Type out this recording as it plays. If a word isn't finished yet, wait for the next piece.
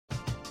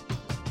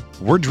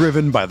We're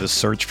driven by the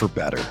search for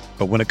better.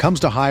 But when it comes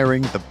to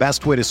hiring, the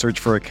best way to search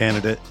for a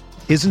candidate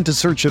isn't to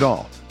search at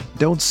all.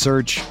 Don't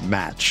search,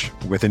 match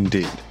with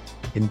Indeed.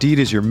 Indeed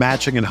is your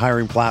matching and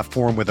hiring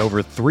platform with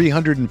over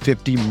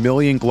 350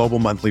 million global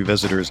monthly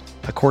visitors,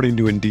 according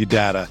to Indeed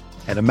data,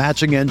 and a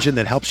matching engine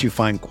that helps you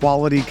find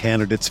quality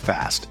candidates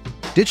fast.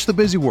 Ditch the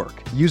busy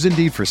work. Use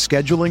Indeed for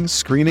scheduling,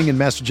 screening, and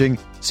messaging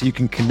so you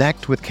can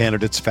connect with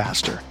candidates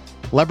faster.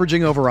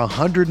 Leveraging over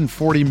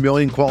 140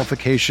 million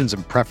qualifications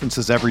and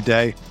preferences every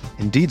day,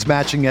 Indeed's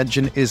matching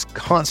engine is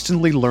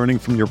constantly learning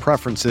from your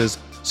preferences,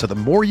 so the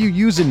more you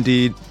use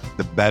Indeed,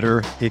 the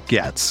better it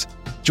gets.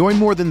 Join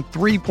more than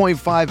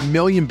 3.5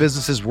 million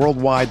businesses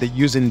worldwide that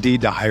use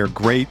Indeed to hire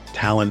great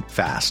talent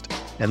fast.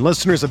 And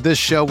listeners of this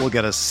show will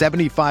get a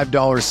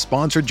 $75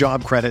 sponsored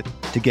job credit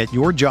to get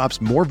your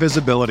jobs more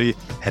visibility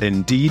at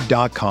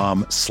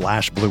Indeed.com/Blue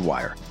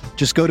Wire.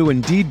 Just go to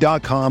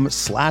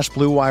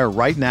Indeed.com/Blue Wire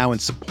right now and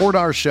support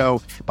our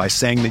show by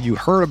saying that you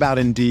heard about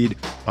Indeed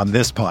on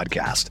this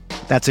podcast.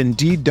 That's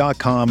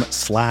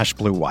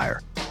Indeed.com/Blue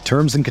Wire.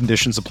 Terms and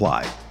conditions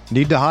apply.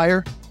 Need to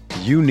hire?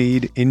 You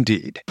need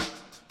Indeed.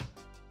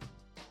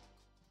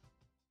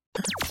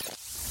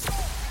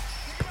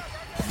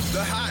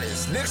 The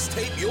hottest Knicks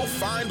tape you'll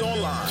find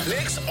online.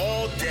 Knicks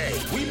all day.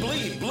 We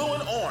bleed blue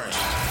and orange.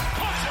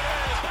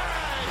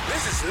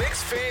 This is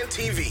Knicks Fan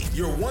TV,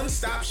 your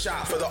one-stop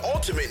shop for the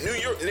ultimate New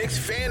York Knicks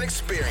fan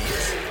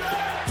experience.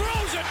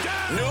 Throws it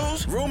down.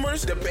 News,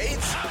 rumors,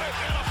 debates,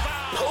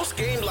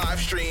 post-game live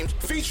streams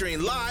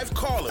featuring live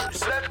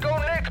callers. Let's go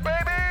Knicks,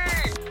 baby!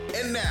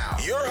 And now,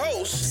 your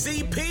host,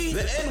 CP,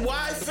 the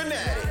NY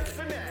Fanatic.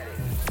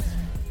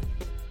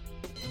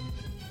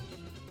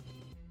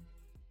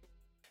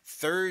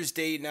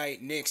 Thursday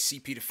night Knicks,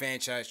 CP the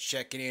franchise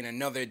checking in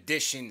another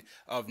edition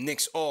of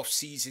Knicks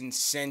Off-Season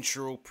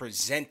Central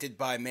presented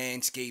by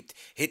Manscaped.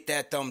 Hit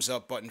that thumbs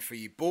up button for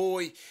you,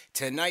 boy.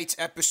 Tonight's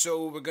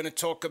episode, we're going to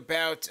talk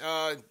about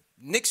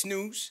Knicks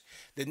news.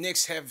 The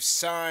Knicks have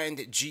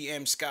signed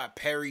GM Scott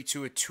Perry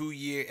to a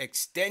 2-year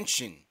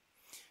extension.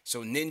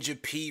 So Ninja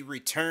P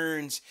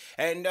returns,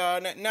 and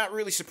not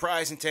really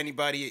surprising to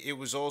anybody. It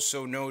was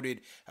also noted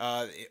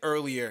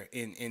earlier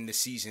in the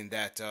season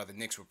that the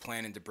Knicks were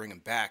planning to bring him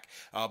back.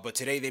 But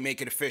today they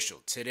make it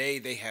official. Today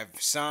they have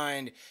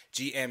signed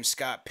GM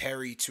Scott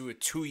Perry to a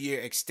 2-year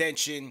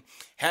extension.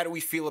 How do we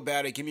feel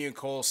about it? Give me a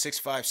call,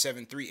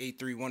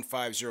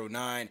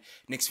 657-383-1509.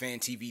 Knicks Fan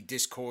TV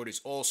Discord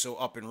is also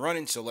up and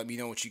running, so let me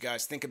know what you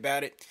guys think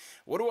about it.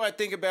 What do I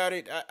think about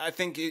it? I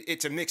think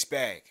it's a mixed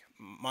bag.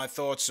 My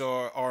thoughts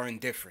are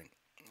indifferent.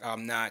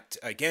 I'm not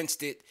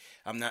against it.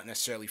 I'm not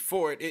necessarily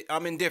for it.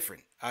 I'm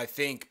indifferent. I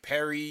think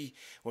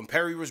when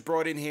Perry was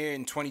brought in here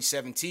in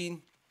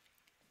 2017,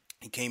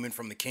 he came in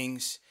from the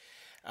Kings,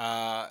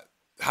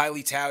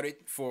 highly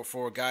touted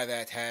for a guy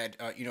that had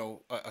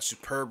a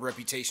superb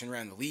reputation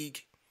around the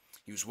league.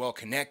 He was well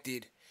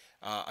connected.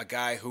 A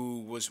guy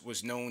who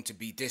was known to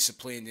be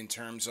disciplined in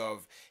terms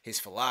of his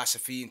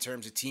philosophy, in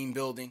terms of team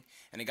building,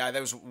 and a guy that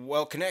was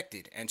well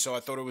connected. And so I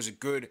thought it was a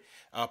good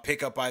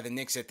pickup by the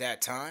Knicks at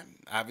that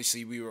time.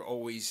 Obviously, we were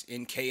always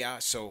in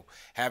chaos, so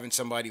having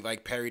somebody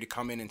like Perry to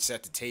come in and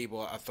set the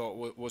table, I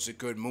thought was a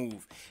good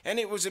move. And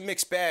it was a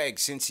mixed bag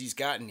since he's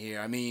gotten here.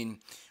 I mean,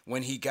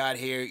 when he got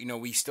here,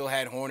 we still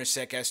had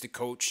Hornacek as the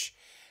coach.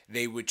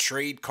 They would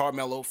trade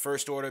Carmelo,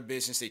 first order of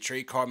business. They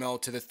trade Carmelo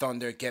to the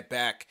Thunder, get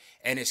back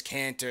Enes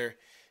Kanter,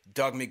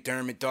 Doug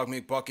McDermott, Doug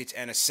McBuckets,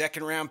 and a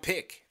second-round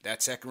pick.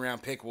 That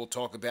second-round pick we'll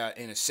talk about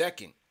in a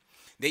second.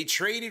 They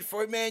traded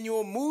for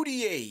Emmanuel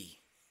Mudiay.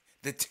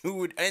 The two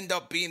would end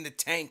up being the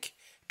tank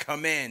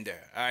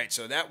commander. All right,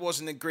 so that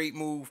wasn't a great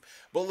move.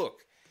 But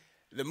look,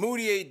 the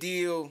Mudiay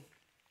deal,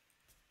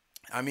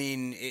 I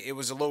mean, it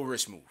was a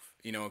low-risk move.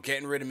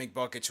 Getting rid of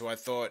McBuckets, who I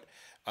thought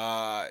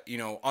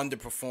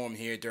underperformed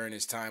here during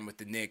his time with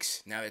the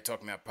Knicks. Now they're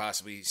talking about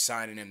possibly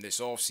signing him this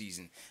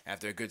offseason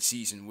after a good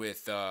season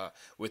with the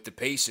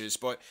Pacers.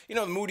 But, the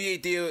Mudiay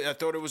deal, I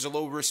thought it was a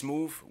low-risk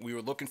move. We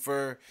were looking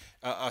for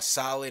a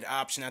solid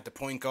option at the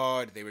point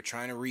guard. They were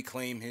trying to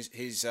reclaim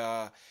his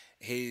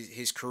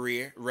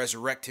career,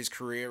 resurrect his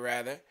career,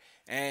 rather.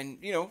 And,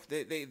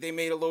 they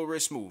made a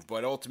low-risk move.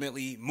 But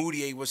ultimately,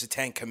 Mudiay was a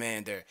tank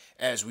commander,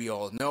 as we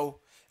all know.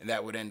 And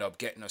that would end up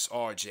getting us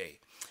RJ.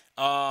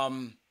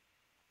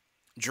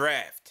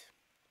 Draft.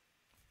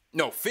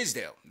 No,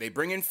 Fizdale. They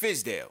bring in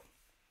Fizdale.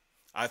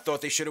 I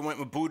thought they should have went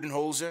with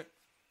Budenholzer.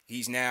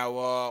 He's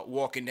now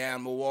walking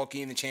down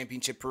Milwaukee in the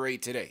championship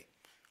parade today.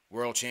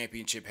 World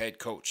championship head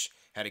coach.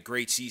 Had a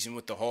great season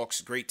with the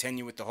Hawks, great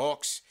tenure with the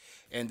Hawks.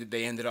 And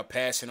they ended up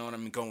passing on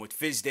him and going with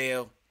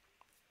Fizdale.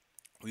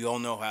 We all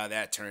know how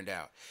that turned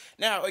out.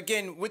 Now,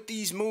 again, with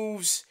these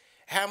moves,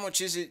 how much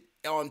is it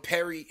on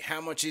Perry? How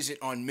much is it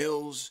on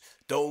Mills,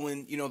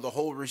 Dolan, the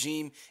whole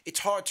regime? It's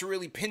hard to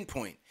really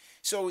pinpoint.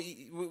 So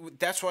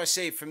that's why I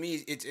say, for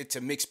me, it's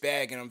a mixed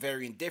bag, and I'm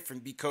very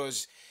indifferent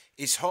because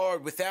it's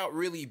hard without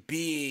really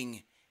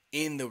being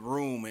in the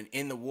room and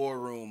in the war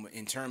room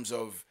in terms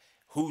of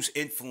whose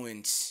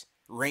influence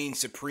reigns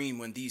supreme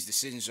when these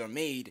decisions are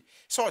made.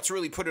 It's hard to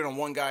really put it on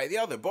one guy or the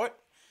other, but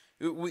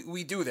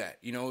we do that.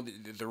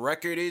 The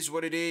record is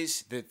what it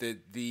is.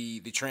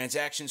 The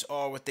transactions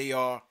are what they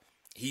are.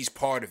 He's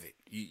part of it.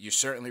 You're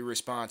certainly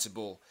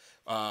responsible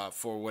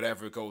for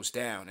whatever goes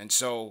down. And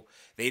so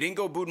they didn't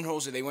go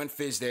Budenholzer. They went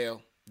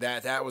Fizdale.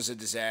 That was a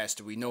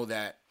disaster. We know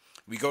that.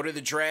 We go to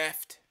the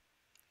draft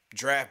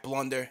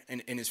blunder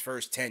in his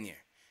first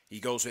tenure. He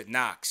goes with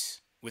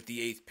Knox with the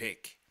 8th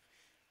pick.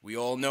 We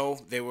all know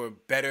there were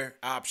better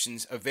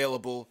options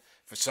available.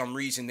 For some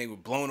reason, they were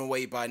blown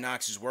away by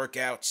Knox's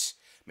workouts.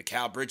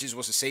 Mikal Bridges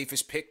was the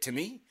safest pick to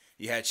me.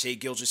 You had Shai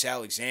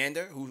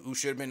Gilgeous-Alexander, who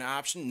should have been an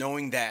option,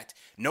 knowing that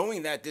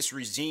this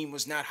regime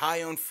was not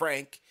high on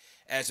Frank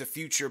as a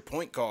future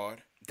point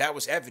guard. That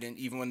was evident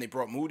even when they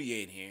brought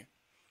Moody in here.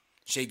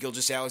 Shai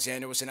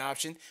Gilgeous-Alexander was an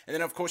option. And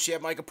then, of course, you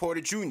had Michael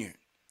Porter Jr.,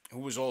 who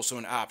was also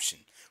an option,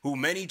 who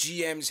many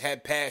GMs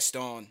had passed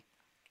on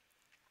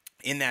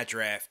in that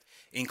draft,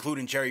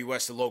 including Jerry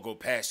West. The logo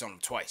passed on him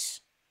twice.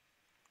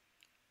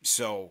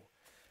 So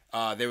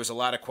there was a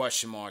lot of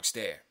question marks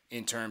there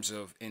in terms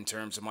of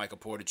Michael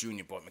Porter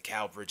Jr., but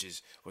Mikal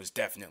Bridges was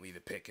definitely the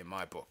pick in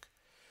my book.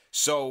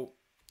 So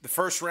the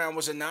first round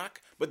was a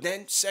knock, but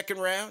then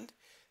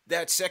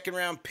that second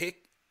round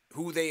pick,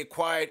 who they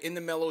acquired in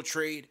the Melo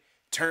trade,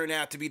 turned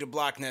out to be the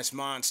Block Nest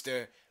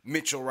monster,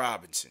 Mitchell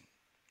Robinson.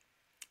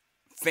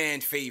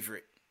 Fan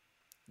favorite,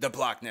 the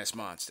Block Nest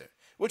monster,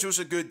 which was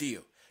a good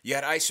deal. You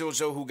had Iso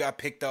Zoe, who got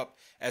picked up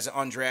as an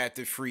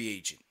undrafted free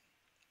agent.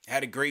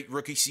 Had a great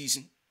rookie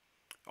season.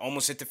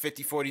 Almost hit the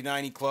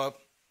 50-40-90 club.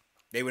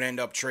 They would end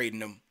up trading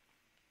him.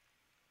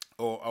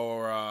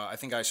 Or I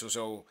think Iso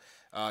Zoe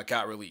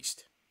got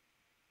released.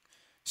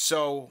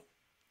 So,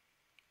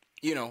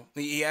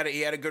 he had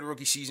a good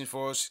rookie season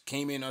for us.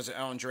 Came in as an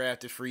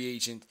undrafted free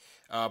agent,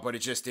 but it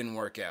just didn't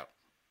work out.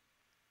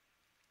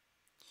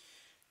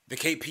 The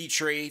KP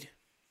trade,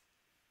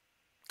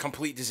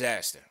 complete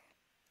disaster.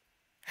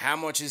 How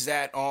much is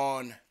that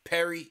on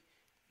Perry,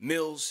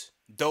 Mills,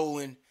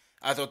 Dolan?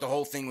 I thought the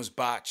whole thing was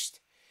botched.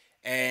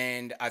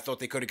 And I thought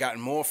they could have gotten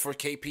more for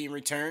KP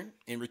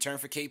in return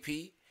for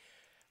KP.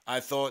 I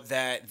thought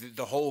that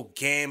the whole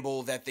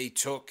gamble that they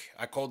took,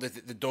 I called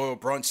it the Doyle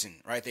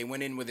Brunson, right? They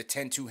went in with a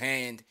 10-2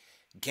 hand,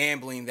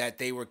 gambling that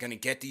they were going to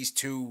get these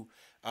two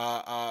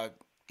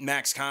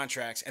max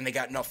contracts, and they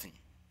got nothing.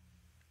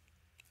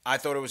 I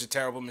thought it was a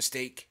terrible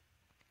mistake.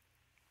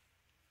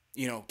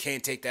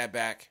 Can't take that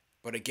back.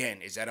 But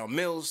again, is that on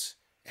Mills?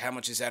 How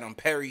much is that on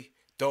Perry,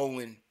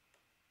 Dolan?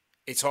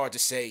 It's hard to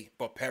say,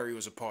 but Perry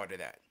was a part of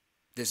that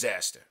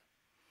disaster.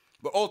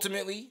 But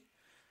ultimately,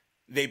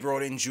 they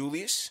brought in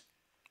Julius.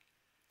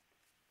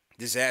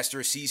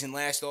 Disastrous season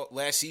last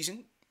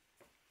season.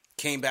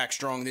 Came back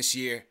strong this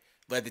year.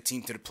 Led the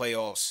team to the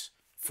playoffs.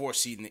 4th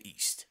seed in the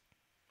East.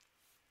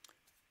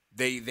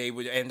 They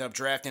would end up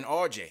drafting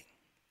RJ.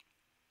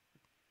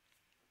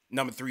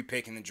 Number 3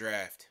 pick in the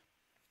draft.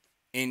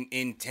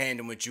 In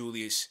tandem with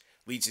Julius.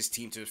 Leads his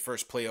team to his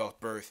first playoff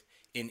berth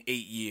in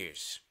 8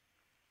 years.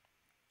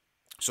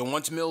 So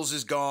once Mills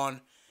is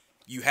gone,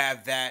 you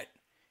have that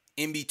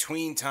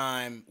in-between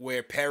time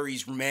where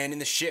Perry's manning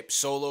the ship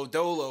solo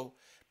dolo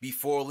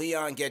before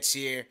Leon gets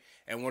here.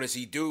 And what does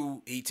he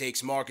do? He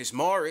takes Marcus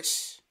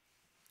Morris,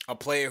 a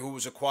player who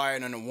was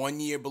acquired on a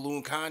 1-year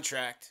balloon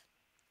contract,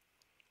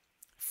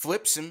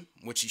 flips him,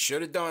 which he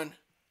should have done,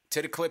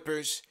 to the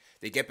Clippers.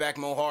 They get back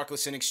Mo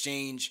Harkless in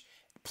exchange,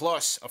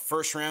 plus a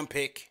first-round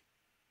pick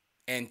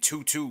and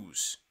 2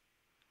 2s.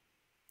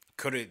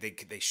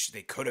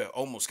 They could have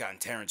almost gotten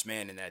Terrence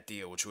Mann in that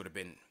deal, which would have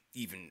been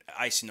even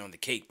icing on the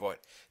cake, but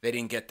they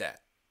didn't get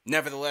that.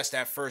 Nevertheless,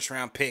 that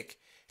first-round pick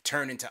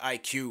turned into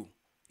IQ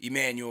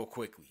Emmanuel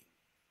Quickley,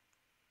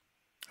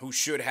 who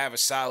should have a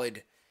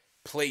solid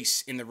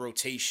place in the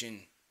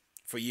rotation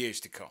for years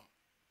to come.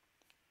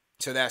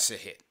 So that's a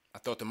hit. I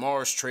thought the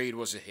Morris trade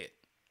was a hit.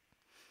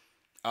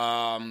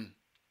 A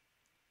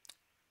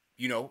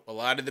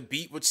lot of the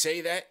beat would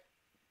say that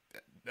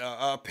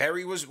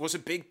Perry was a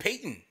big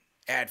Peyton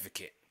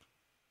advocate.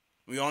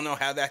 We all know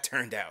how that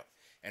turned out.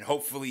 And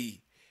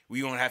hopefully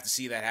we won't have to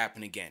see that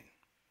happen again.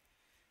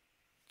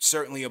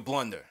 Certainly a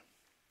blunder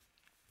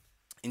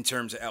in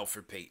terms of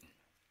Elfrid Payton.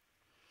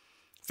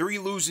 3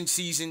 losing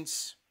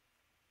seasons.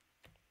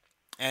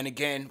 And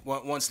again,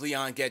 once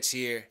Leon gets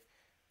here,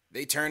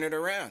 they turn it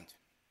around.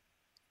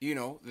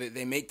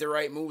 They make the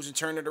right moves and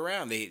turn it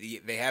around.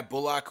 They had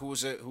Bullock, who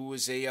was a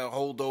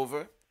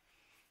holdover.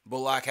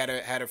 Bullock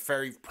had a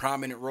very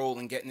prominent role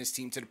in getting this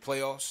team to the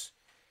playoffs.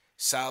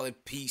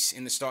 Solid piece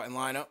in the starting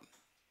lineup.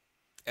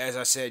 As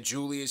I said,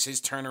 Julius,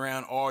 his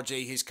turnaround.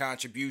 RJ, his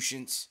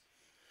contributions.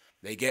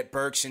 They get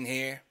Burks in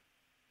here.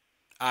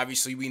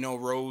 Obviously, we know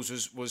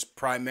Rose was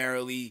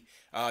primarily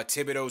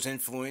Thibodeau's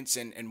influence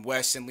and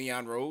West and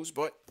Leon Rose.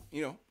 But,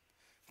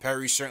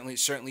 Perry's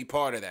certainly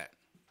part of that.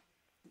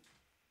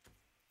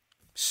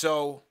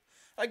 So,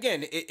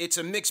 again, it's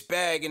a mixed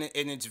bag, and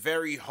it's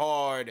very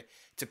hard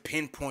to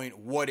pinpoint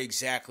what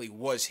exactly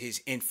was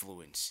his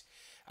influence.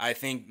 I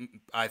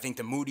think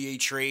the Moutier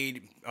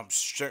trade,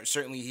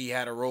 certainly he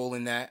had a role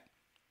in that.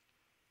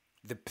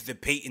 The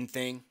Peyton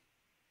thing.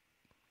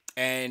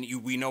 And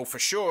we know for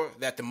sure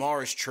that the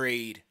Morris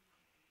trade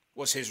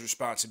was his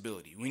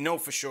responsibility. We know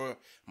for sure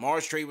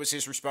Morris trade was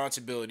his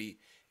responsibility.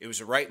 It was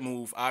the right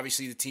move.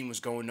 Obviously, the team was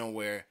going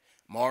nowhere.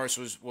 Morris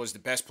was the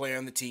best player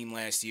on the team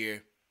last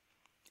year,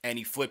 and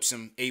he flips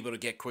him, able to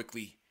get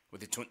quickly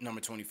with the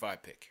number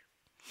 25 pick.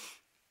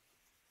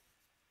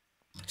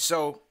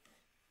 So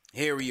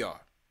here we are.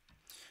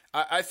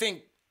 I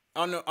think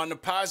on the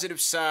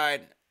positive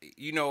side,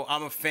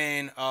 I'm a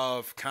fan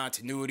of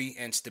continuity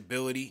and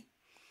stability,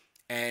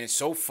 and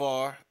so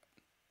far,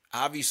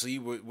 obviously,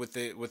 with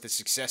the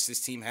success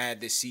this team had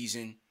this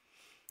season,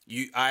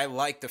 I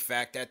like the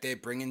fact that they're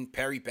bringing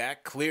Perry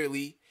back.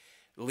 Clearly,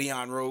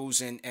 Leon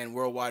Rose and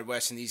Worldwide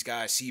West and these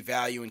guys see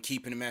value in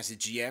keeping him as the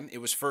GM. It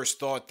was first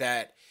thought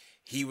that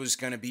he was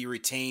going to be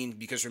retained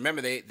because,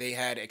 remember, they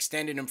had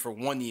extended him for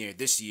 1 year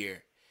this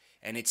year,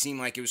 and it seemed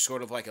like it was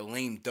sort of like a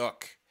lame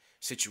duck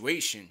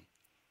situation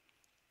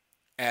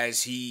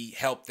as he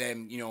helped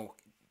them,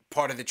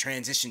 part of the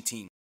transition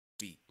team,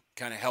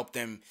 kind of helped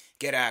them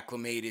get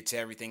acclimated to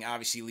everything.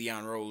 Obviously,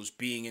 Leon Rose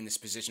being in this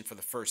position for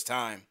the first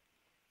time,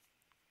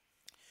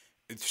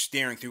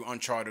 steering through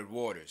uncharted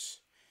waters.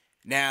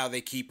 Now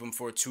they keep him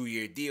for a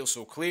 2-year deal,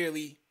 so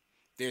clearly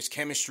there's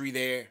chemistry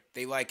there.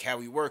 They like how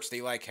he works.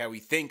 They like how he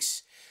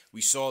thinks.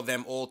 We saw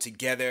them all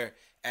together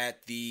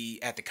at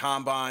the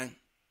Combine.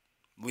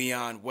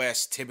 Leon,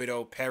 West,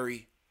 Thibodeau,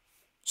 Perry.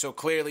 So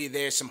clearly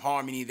there's some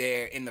harmony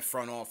there in the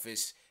front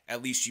office,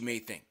 at least you may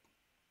think.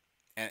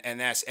 And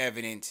that's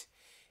evident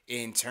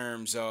in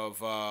terms of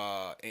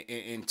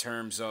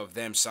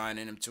them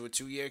signing him to a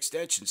 2-year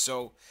extension.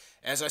 So,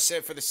 as I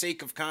said, for the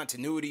sake of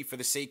continuity, for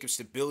the sake of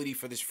stability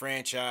for this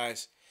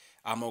franchise,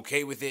 I'm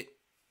okay with it.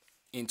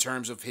 In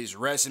terms of his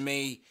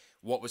resume,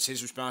 what was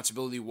his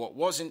responsibility, what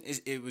wasn't,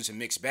 it was a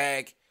mixed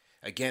bag.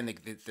 Again,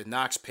 the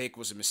Knox pick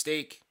was a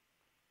mistake.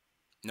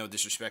 No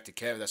disrespect to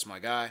Kev, that's my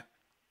guy.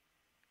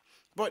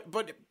 But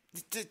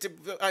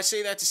I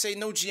say that to say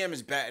no GM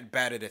is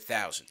batted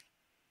 1,000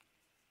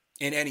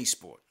 in any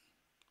sport.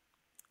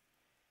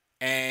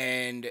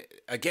 And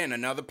again,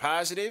 another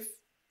positive,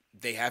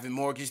 they haven't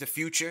mortgaged the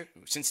future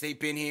since they've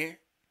been here.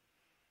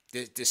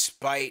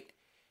 Despite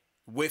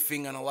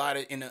whiffing on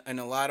in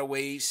a lot of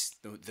ways,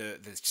 the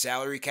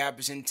salary cap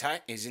is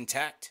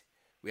intact.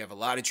 We have a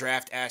lot of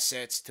draft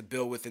assets to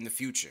build with in the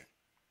future.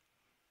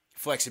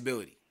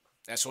 Flexibility.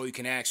 That's all you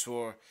can ask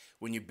for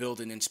when you're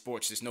building in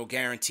sports. There's no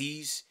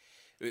guarantees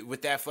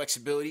with that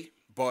flexibility,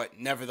 but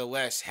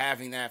nevertheless,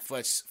 having that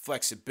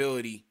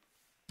flexibility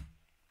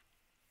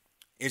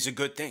is a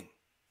good thing.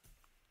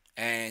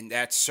 And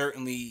that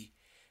certainly,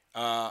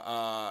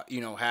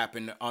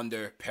 happened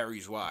under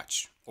Perry's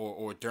watch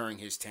or during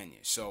his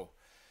tenure. So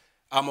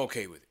I'm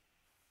okay with it.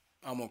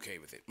 Well,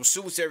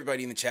 salute to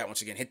everybody in the chat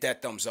once again. Hit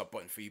that thumbs up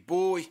button for you,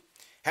 boy.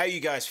 How you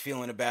guys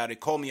feeling about it?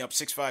 Call me up,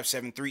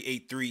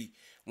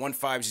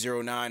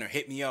 657-383-1509, or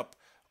hit me up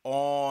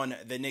on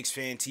the Knicks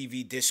Fan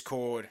TV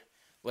Discord.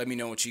 Let me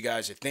know what you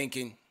guys are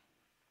thinking.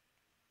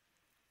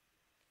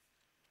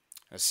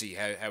 Let's see,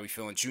 how we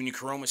feeling? Junior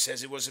Caroma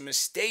says it was a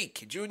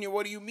mistake. Junior,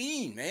 what do you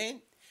mean,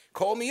 man?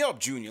 Call me up,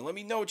 Junior. Let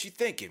me know what you're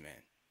thinking,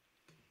 man.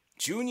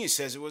 Junior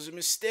says it was a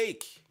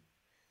mistake.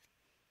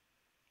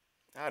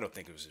 I don't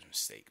think it was a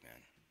mistake, man.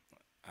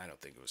 I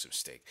don't think it was a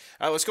mistake.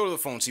 All right, let's go to the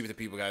phone and see what the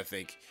people got to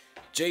think.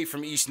 Jay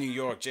from East New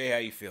York. Jay, how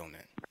you feeling,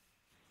 man?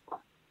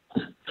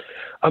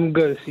 I'm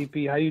good,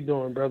 CP. How you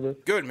doing, brother?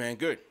 Good, man.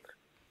 Good.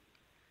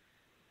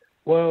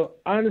 Well,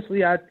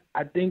 honestly, I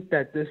think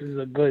that this is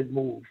a good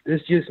move.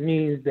 This just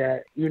means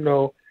that,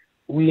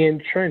 we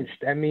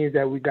entrenched. That means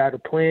that we got a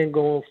plan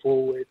going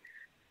forward.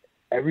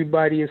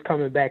 Everybody is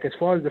coming back. As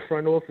far as the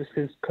front office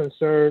is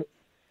concerned,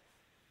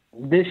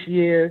 this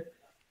year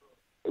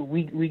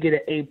we get an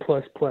A++.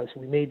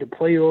 We made the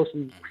playoffs.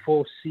 We were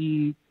full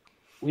seed.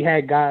 We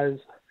had guys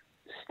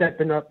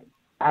stepping up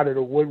out of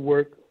the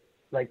woodwork,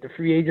 like the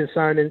free agent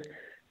signings.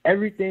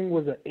 Everything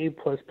was an A++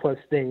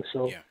 thing.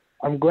 So yeah.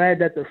 I'm glad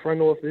that the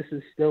front office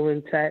is still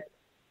intact.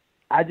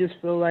 I just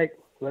feel like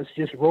let's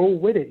just roll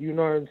with it. You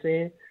know what I'm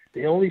saying?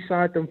 They only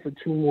signed them for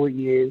 2 more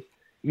years.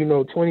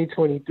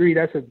 2023,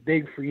 that's a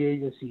big free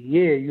agency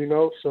year,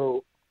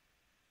 So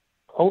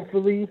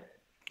hopefully,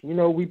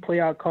 we play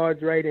our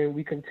cards right and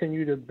we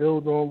continue to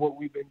build on what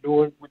we've been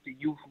doing with the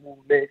youth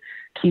movement,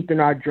 keeping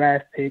our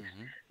draft picks,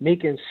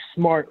 making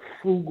smart,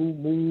 frugal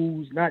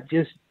moves, not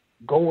just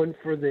going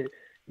for the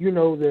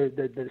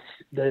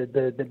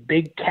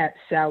big cat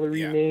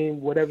salary name,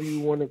 whatever you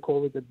want to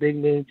call it, the big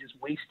name, just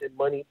wasting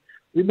money.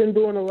 We've been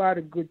doing a lot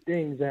of good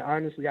things, and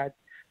honestly, I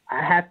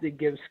have to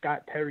give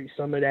Scott Perry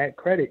some of that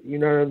credit. You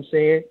know what I'm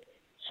saying?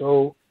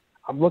 So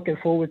I'm looking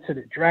forward to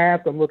the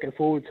draft. I'm looking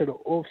forward to the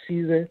off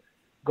season.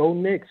 Go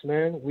Knicks,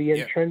 man. We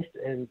entrenched,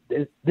 and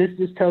this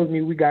just tells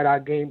me we got our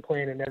game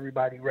plan and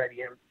everybody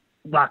ready and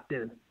locked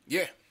in.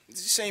 Yeah,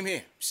 same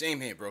here,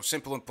 bro.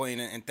 Simple and plain.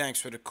 And thanks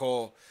for the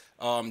call,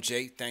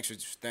 Jay. Thanks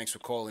for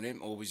calling in.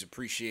 Always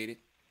appreciate it.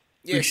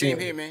 Yeah, same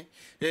here, man.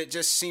 It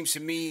just seems to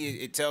me,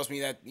 it tells me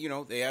that,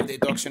 they have their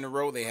ducks in a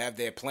row. They have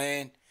their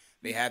plan.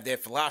 They have their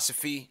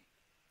philosophy.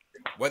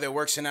 Whether it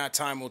works or not,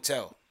 time will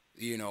tell.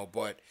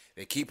 but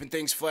they're keeping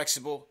things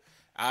flexible.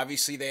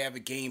 Obviously, they have a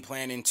game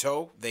plan in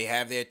tow. They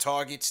have their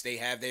targets. They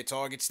have their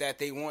targets that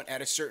they want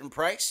at a certain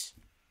price.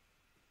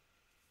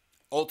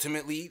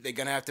 Ultimately, they're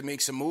going to have to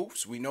make some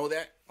moves. We know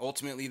that.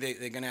 Ultimately,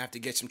 they're going to have to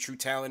get some true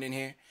talent in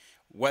here.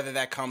 Whether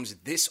that comes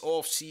this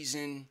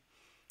offseason,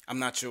 I'm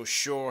not so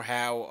sure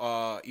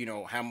how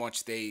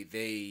much they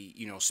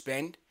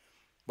spend.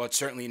 But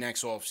certainly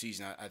next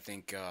offseason, I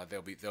think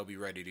they'll be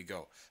ready to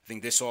go. I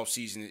think this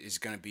offseason is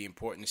going to be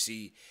important to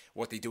see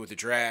what they do with the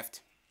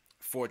draft.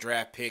 4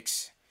 draft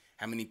picks.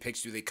 How many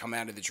picks do they come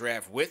out of the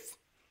draft with?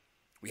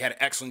 We had an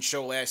excellent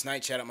show last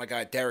night. Shout out my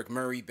guy Derek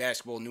Murray,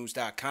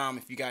 basketballnews.com.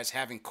 If you guys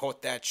haven't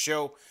caught that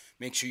show,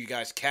 make sure you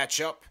guys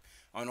catch up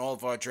on all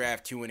of our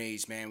draft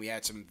Q&As, man. We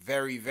had some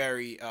very,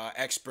 very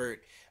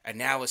expert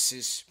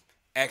analysis,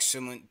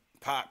 excellent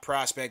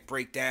prospect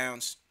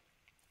breakdowns.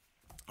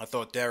 I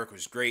thought Derek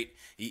was great.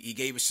 He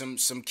gave us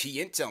some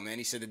key intel, man.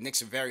 He said the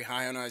Knicks are very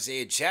high on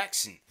Isaiah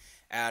Jackson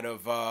out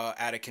of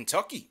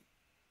Kentucky.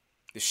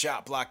 The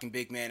shot-blocking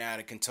big man out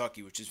of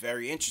Kentucky, which is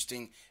very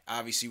interesting.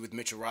 Obviously, with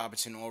Mitchell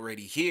Robinson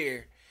already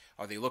here,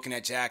 are they looking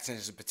at Jackson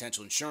as a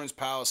potential insurance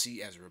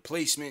policy, as a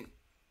replacement,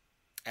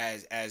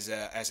 as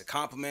a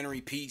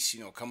complimentary piece,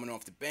 coming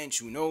off the bench?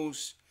 Who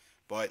knows?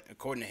 But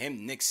according to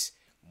him, Knicks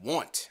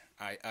want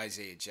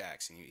Isaiah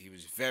Jackson. He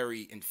was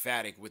very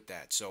emphatic with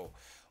that. So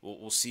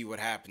we'll see what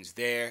happens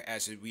there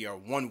as we are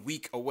 1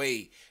 week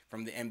away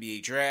from the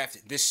NBA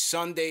draft. This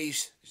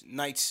Sunday's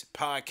night's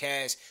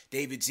podcast,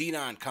 David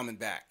Zenon coming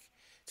back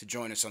to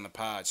join us on the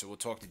pod. So we'll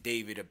talk to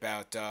David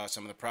about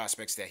some of the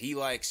prospects that he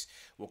likes.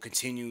 We'll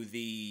continue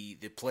the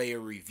player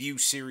review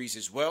series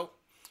as well.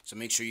 So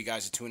make sure you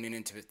guys are tuning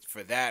in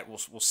for that.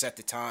 We'll set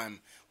the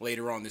time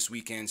later on this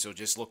weekend, so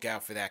just look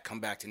out for that. Come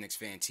back to Knicks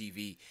Fan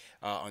TV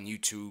on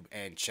YouTube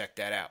and check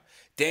that out.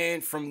 Dan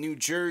from New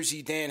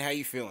Jersey. Dan, how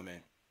you feeling,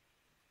 man?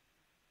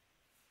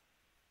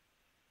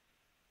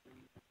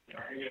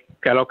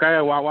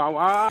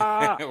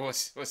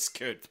 What's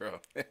good, bro?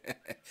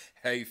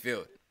 How you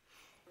feeling?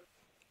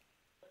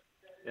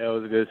 Yeah,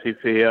 it was good,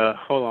 CP.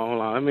 Hold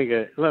on. Let me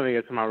get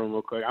to my room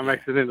real quick. I'm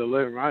actually in the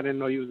living room. I didn't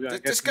know you was gonna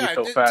get to me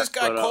so fast.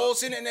 This guy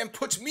calls in and then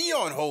puts me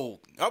on hold.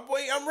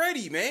 I'm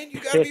ready, man. You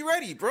gotta be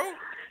ready, bro.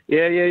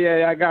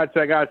 Yeah. I got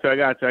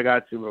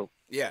you, bro.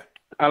 Yeah.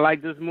 I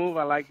like this move.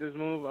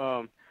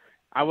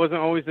 I wasn't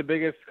always the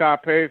biggest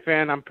Scott Perry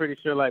fan. I'm pretty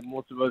sure like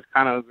most of us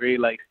kind of agree.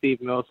 Like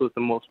Steve Mills was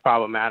the most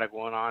problematic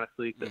one,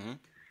 honestly. Mm-hmm.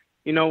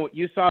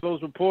 You saw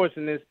those reports,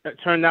 and it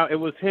turned out it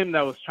was him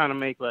that was trying to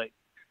make like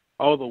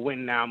all the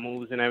win now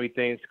moves and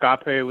everything.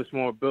 Scott Perry was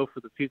more built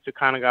for the future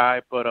kind of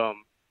guy. But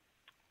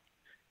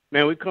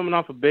man, we're coming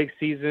off a big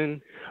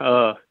season.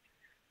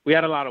 We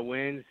had a lot of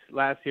wins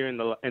last year in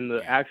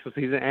the actual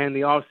season and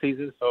the off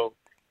season. So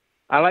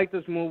I like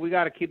this move. We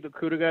got to keep the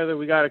crew together.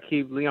 We got to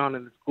keep Leon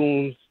and the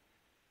Goons.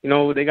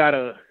 They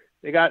gotta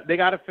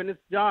finish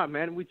the job,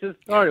 man. We just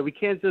started. We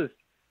can't just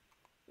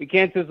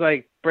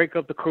like break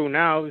up the crew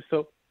now.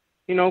 So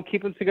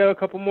keep them together a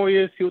couple more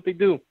years, see what they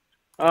do.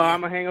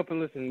 I'm going to hang up and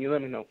listen. You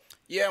let me know.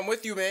 Yeah, I'm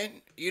with you,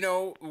 man.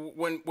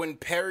 When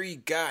Perry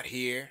got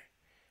here,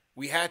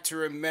 we had to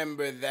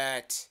remember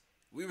that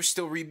we were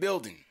still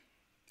rebuilding.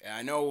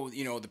 I know,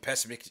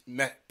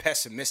 the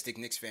pessimistic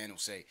Knicks fan will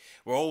say,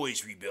 we're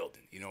always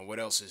rebuilding. What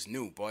else is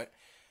new? But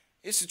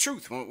it's the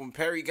truth. When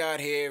Perry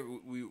got here,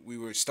 we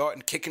were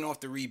kicking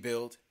off the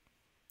rebuild.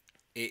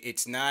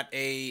 It's not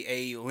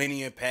a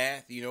linear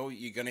path. You're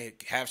going to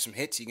have some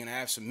hits. You're going to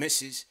have some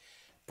misses.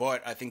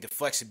 But I think the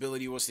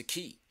flexibility was the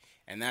key.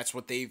 And that's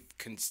what they've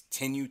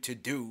continued to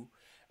do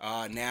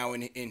now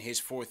in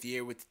his 4th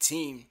year with the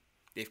team.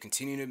 They've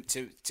continued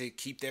to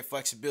keep their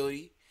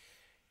flexibility.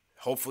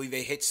 Hopefully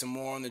they hit some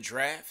more on the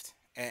draft,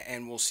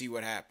 and we'll see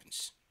what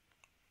happens.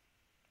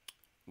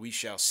 We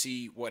shall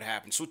see what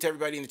happens. So to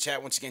everybody in the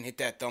chat, once again, hit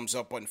that thumbs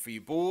up button for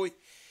you, boy.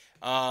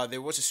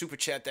 There was a super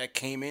chat that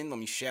came in. Let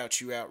me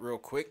shout you out real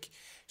quick.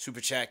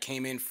 Super chat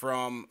came in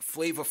from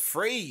Flavor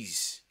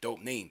Phrase.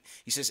 Dope name.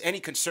 He says, any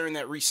concern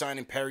that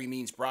re-signing Perry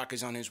means Brock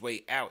is on his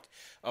way out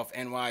of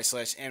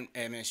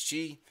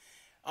NY/MSG?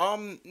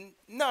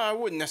 No, I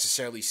wouldn't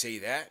necessarily say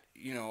that.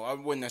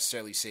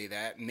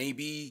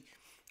 Maybe,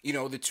 the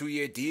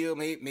 2-year deal,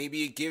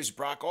 maybe it gives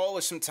Brock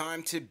Aller some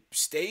time to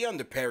stay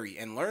under Perry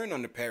and learn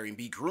under Perry and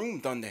be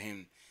groomed under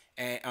him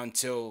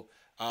until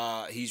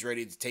he's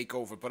ready to take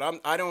over. But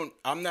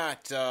I'm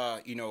not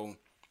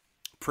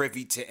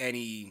privy to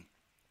any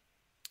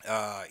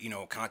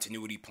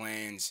continuity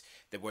plans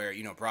that where,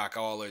 Brock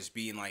Aller is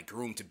being like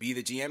groomed to be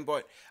the GM,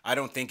 but I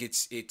don't think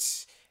it's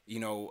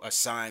a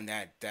sign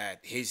that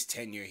his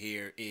tenure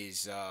here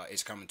is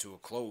coming to a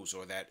close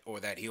or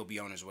that he'll be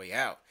on his way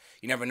out.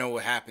 You never know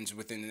what happens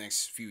within the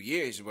next few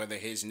years, whether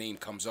his name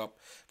comes up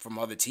from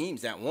other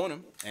teams that want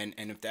him. And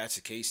if that's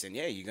the case, then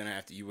yeah,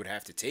 you would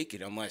have to take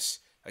it unless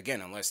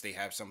they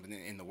have something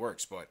in the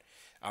works, but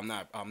I'm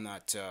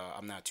not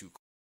too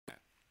cool.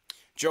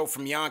 Joe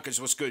from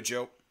Yonkers, what's good,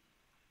 Joe?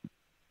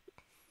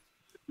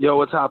 Yo,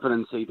 what's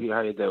happening, CP?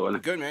 How you doing?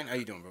 Good, man. How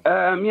you doing, bro?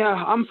 Yeah,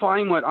 I'm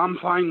fine with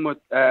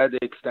the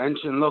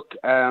extension. Look,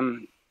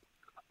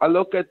 I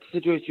look at the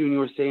situation you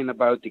were saying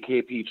about the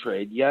KP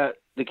trade. Yeah,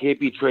 the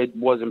KP trade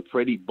wasn't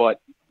pretty,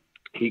 but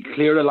he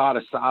cleared a lot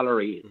of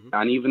salary.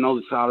 And even though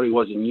the salary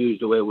wasn't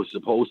used the way it was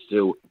supposed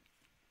to,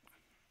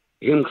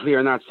 him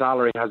clearing that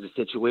salary has a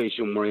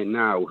situation we're in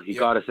now. He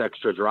got us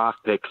extra draft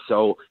picks,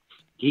 so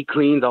he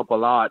cleaned up a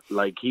lot.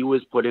 Like, he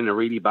was put in a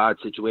really bad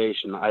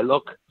situation. I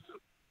look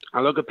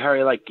at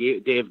Perry like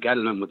Dave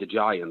Gettleman with the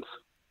Giants.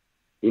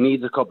 He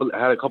needs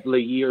had a couple of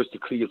years to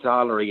clear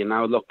salary, and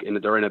now look,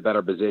 they're in a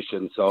better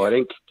position. So I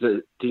think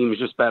the team is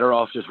just better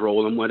off just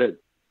rolling with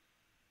it.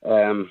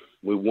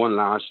 We won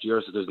last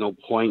year, so there's no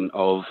point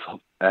of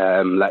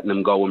letting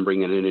them go and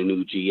bringing in a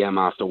new GM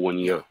after 1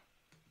 year.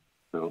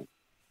 So.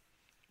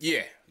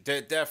 Yeah,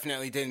 that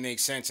definitely didn't make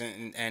sense,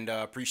 and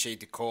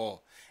appreciate the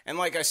call. And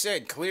like I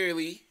said,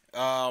 clearly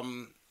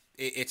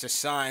it's a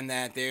sign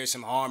that there's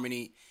some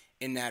harmony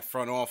in that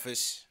front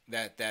office,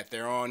 that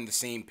they're on the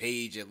same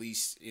page, at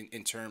least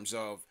in terms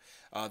of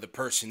the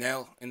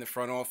personnel in the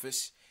front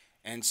office.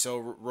 And so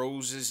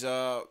Rose's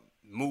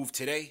move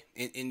today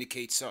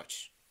indicates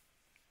such.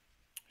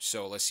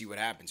 So let's see what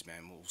happens,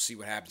 man. We'll see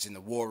what happens in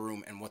the war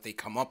room and what they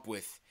come up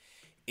with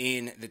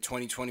in the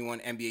 2021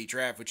 NBA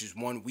draft, which is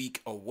 1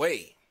 week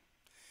away.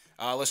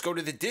 Let's go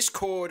to the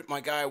Discord.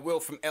 My guy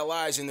Will from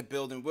LI is in the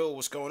building. Will,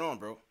 what's going on,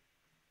 bro?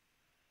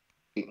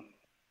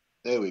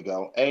 There we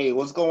go. Hey,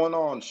 what's going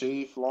on,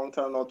 Chief? Long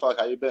time no talk.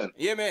 How you been?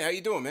 Yeah, man. How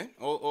you doing, man?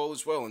 All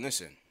is well in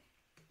this end.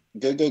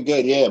 Good.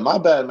 Yeah, my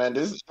bad, man.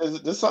 There's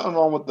something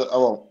wrong with the.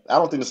 Oh, I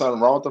don't think there's something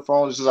wrong with the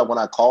phone. It's just like when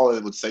I call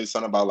it would say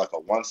something about like a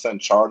 1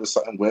 cent charge or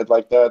something weird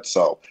like that.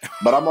 So,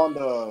 but I'm on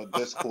the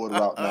Discord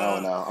route now,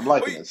 and I'm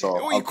liking it.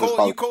 So you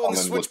calling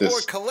the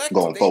switchboard collect?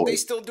 Going forward. They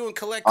still doing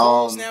collect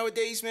calls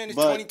nowadays, man. It's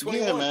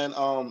 2021. Yeah, man.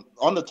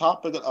 On the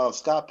topic of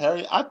Scott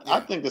Perry, I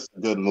think it's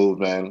a good move,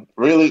 man.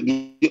 Really,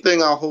 the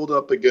thing I'll hold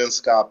up against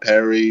Scott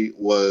Perry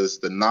was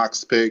the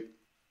Knox pick,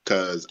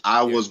 because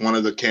I was one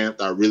of the camp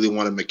that really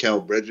wanted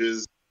Mikal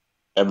Bridges.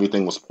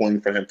 Everything was pointing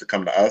for him to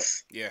come to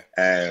us. Yeah.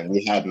 And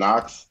we had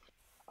Knox.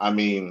 I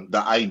mean,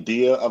 the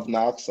idea of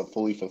Knox, a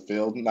fully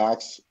fulfilled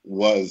Knox,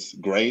 was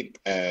great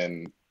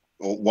and,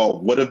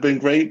 well, would have been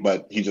great,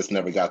 but he just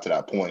never got to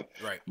that point.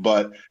 Right.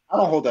 But I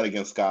don't hold that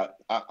against Scott.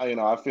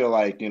 I feel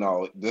like,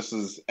 this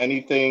is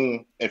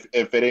anything, if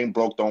it ain't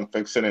broke, don't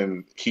fix it.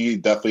 And he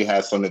definitely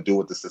has something to do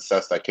with the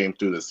success that came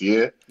through this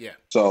year. Yeah.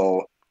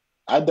 So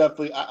I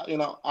definitely,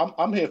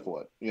 I'm here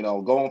for it.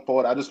 Going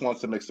forward, I just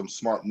want to make some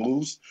smart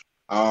moves.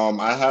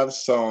 I have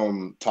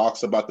some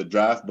talks about the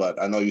draft,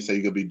 but I know you said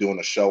you're gonna be doing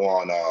a show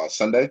on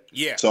Sunday.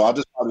 Yeah. So I'll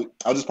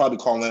just probably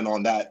call in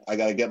on that. I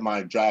gotta get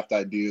my draft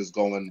ideas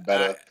going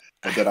better,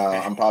 and then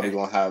I'm probably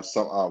gonna have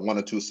some 1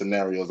 or 2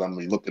 scenarios I'm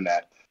gonna be looking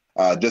at.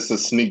 Just a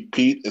sneak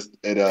peek.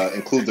 It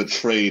includes a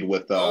trade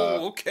with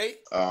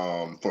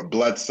for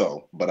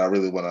Bledsoe, but I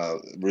really want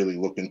to really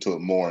look into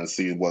it more and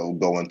see what will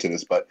go into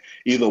this. But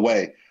either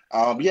way,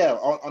 on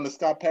the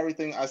Scott Perry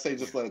thing, I say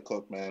just let it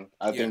cook, man.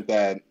 I think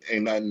that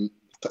ain't nothing.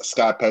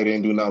 Scott Perry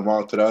didn't do nothing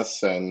wrong to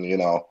us, and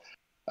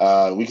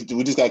we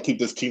just gotta keep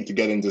this team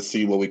together and just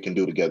see what we can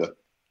do together.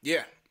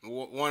 Yeah,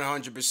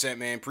 100%,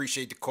 man.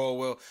 Appreciate the call,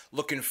 Will.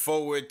 Looking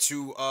forward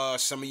to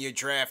some of your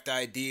draft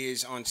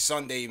ideas on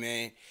Sunday,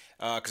 man,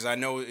 because I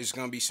know it's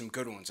gonna be some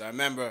good ones. I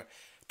remember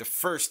the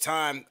first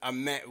time I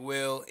met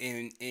Will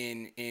in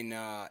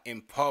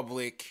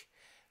public.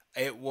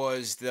 It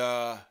was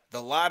the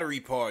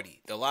lottery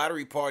party. The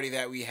lottery party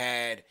that we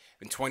had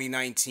in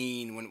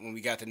 2019 when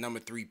we got the number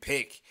 3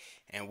 pick.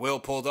 And Will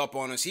pulled up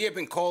on us. He had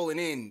been calling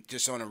in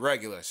just on a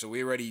regular, so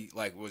we already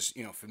was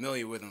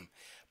familiar with him.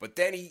 But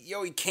then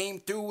he came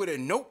through with a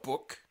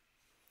notebook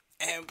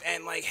and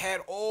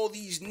had all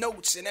these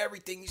notes and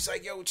everything. He's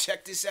like, yo,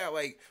 check this out.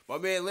 Like, my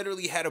man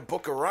literally had a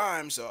book of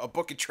rhymes, a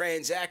book of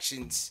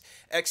transactions,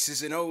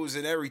 X's and O's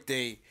and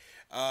everything.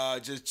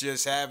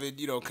 Just having,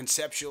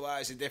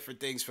 conceptualizing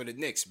different things for the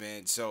Knicks,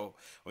 man. So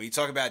when you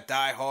talk about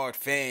diehard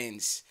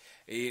fans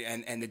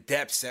and the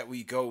depths that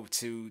we go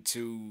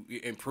to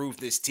improve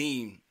this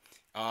team,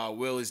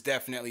 Will is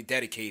definitely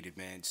dedicated,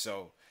 man.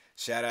 So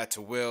shout out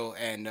to Will,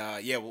 and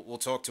we'll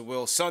talk to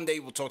Will Sunday.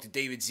 We'll talk to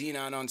David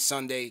Zenon on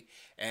Sunday,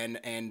 and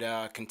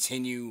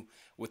continue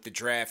with the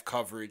draft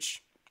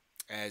coverage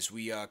as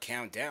we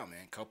count down,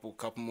 man. Couple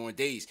more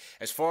days.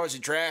 As far as the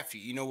draft,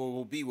 you know where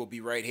we'll be. We'll be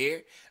right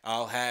here.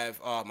 I'll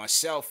have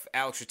myself,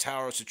 Alex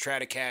Rotaro,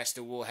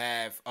 Stratocaster. We'll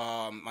have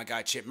my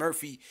guy Chip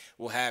Murphy.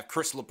 We'll have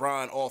Chris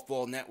LeBron, Off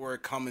Ball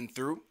Network coming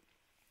through.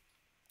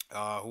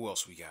 Who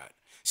else we got?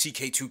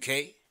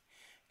 CK2K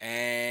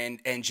and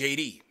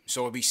JD.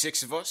 So it'll be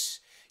 6 of us.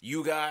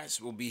 You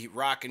guys will be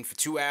rocking for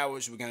 2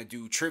 hours. We're gonna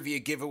do trivia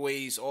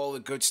giveaways, all the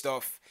good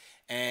stuff.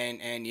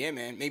 And yeah,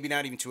 man, maybe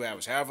not even 2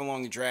 hours. However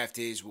long the draft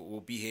is, we'll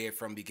be here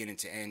from beginning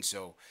to end.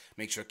 So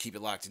make sure to keep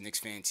it locked to Knicks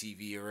Fan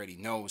TV. You already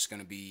know it's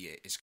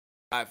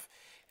live,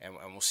 and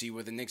we'll see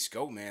where the Knicks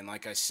go, man.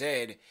 Like I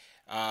said,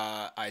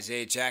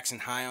 Isaiah Jackson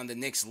high on the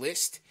Knicks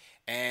list,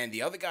 and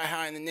the other guy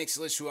high on the Knicks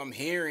list who I'm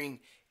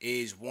hearing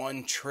is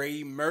one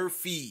Trey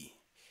Murphy.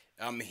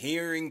 I'm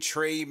hearing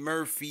Trey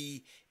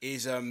Murphy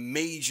is a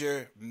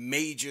major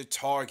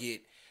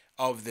target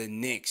of the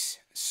Knicks.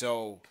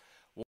 So,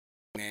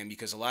 man,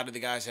 because a lot of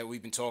the guys that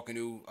we've been talking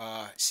to,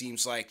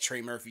 seems like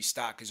Trey Murphy's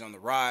stock is on the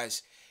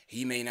rise.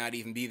 He may not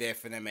even be there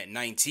for them at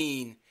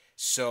 19,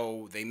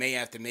 so they may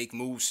have to make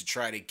moves to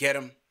try to get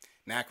him.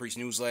 Macri's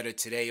newsletter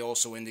today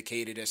also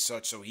indicated as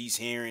such, so he's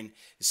hearing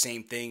the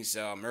same things.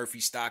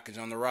 Murphy's stock is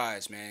on the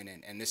rise, man,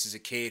 and this is a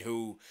kid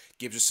who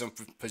gives us some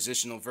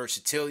positional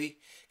versatility,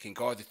 can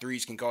guard the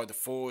threes, can guard the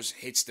fours,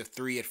 hits the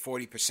three at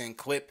 40%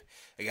 clip,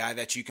 a guy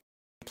that you can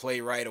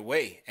play right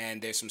away.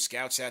 And there's some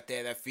scouts out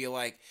there that feel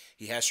like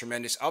he has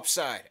tremendous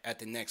upside at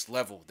the next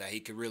level, that he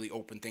could really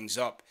open things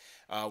up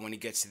when he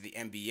gets to the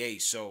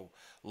NBA. So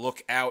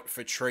look out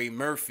for Trey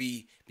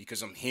Murphy,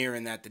 because I'm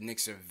hearing that the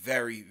Knicks are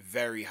very,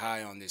 very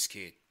high on this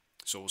kid.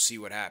 So we'll see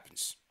what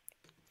happens.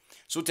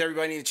 So to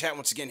everybody in the chat,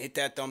 once again, hit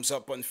that thumbs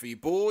up button for your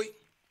boy.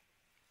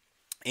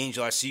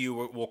 Angel, I see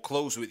you. We'll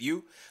close with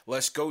you.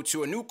 Let's go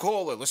to a new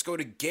caller. Let's go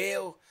to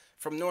Gail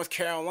from North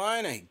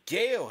Carolina.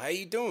 Gail, how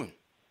you doing?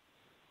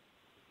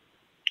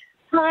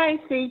 Hi,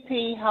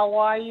 CP. How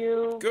are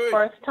you? Good.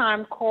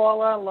 First-time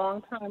caller,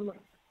 long-time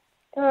listener.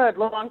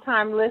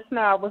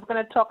 I was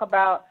going to talk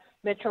about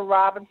Mitchell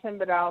Robinson,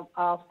 but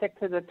I'll stick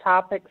to the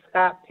topic.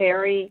 Scott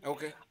Perry.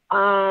 Okay.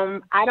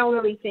 I don't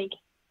really think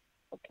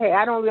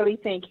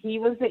he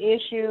was the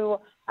issue.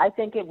 I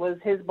think it was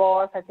his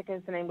boss. I think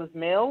his name was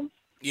Mills.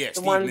 Yes,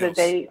 the one that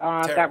they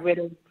got rid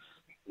of.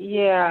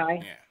 Yeah.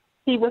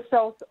 He was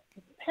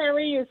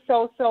Perry is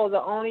so-so.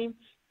 The only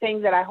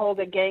thing that I hold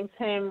against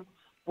him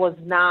was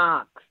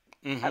Knox.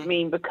 Mm-hmm. I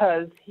mean,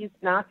 because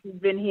Knox has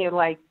been here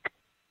like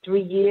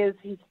 3 years.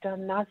 He's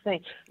done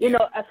nothing. You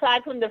know,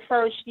 aside from the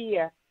first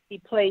year, he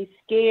plays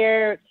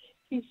scared.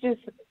 He's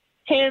just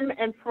him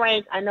and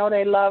Frank. I know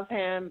they love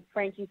him.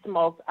 Frankie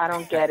smokes. I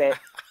don't get it,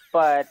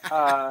 but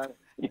I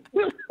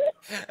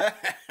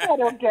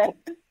don't get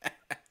it.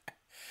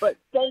 But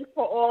thanks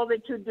for all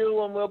that you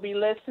do, and we'll be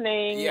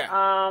listening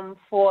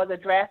for the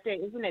draft day.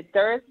 Isn't it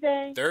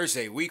Thursday?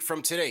 Thursday, week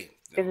from today.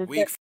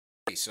 Week from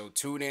today. So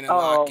tune in and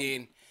lock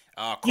in.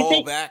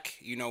 Call back.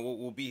 You know,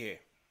 we'll be here.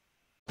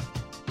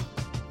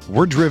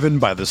 We're driven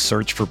by the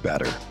search for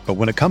better. But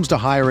when it comes to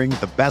hiring,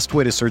 the best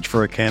way to search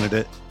for a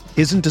candidate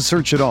isn't to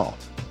search at all.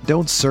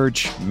 Don't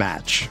search,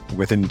 match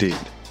with Indeed.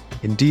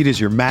 Indeed is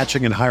your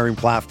matching and hiring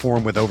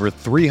platform with over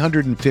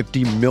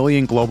 350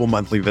 million global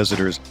monthly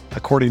visitors,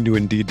 according to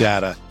Indeed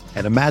data,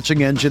 and a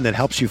matching engine that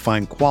helps you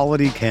find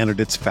quality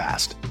candidates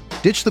fast.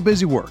 Ditch the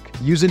busy work.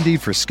 Use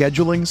Indeed for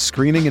scheduling,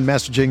 screening, and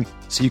messaging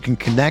so you can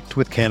connect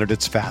with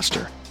candidates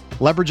faster.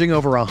 Leveraging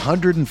over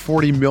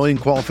 140 million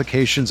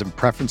qualifications and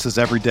preferences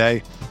every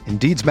day,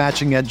 Indeed's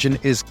matching engine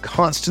is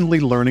constantly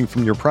learning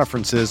from your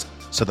preferences,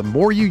 so the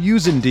more you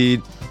use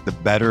Indeed, the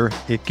better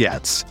it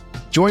gets.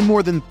 Join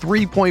more than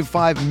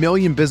 3.5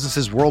 million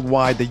businesses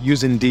worldwide that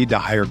use Indeed to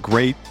hire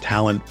great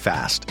talent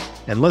fast.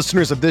 And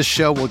listeners of this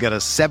show will get a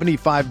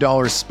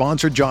 $75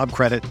 sponsored job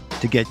credit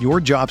to get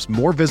your jobs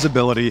more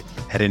visibility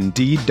at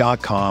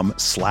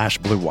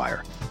Indeed.com/Blue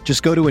Wire.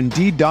 Just go to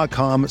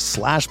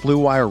Indeed.com/Blue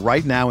Wire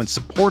right now and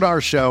support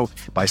our show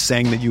by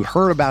saying that you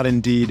heard about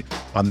Indeed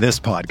on this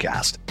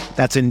podcast.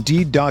 That's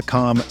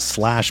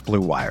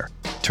Indeed.com/Blue Wire.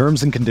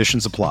 Terms and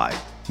conditions apply.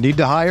 Need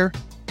to hire?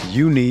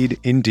 You need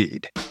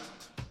Indeed.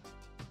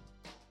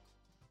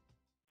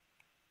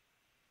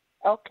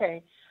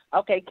 Okay.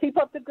 Keep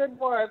up the good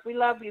work. We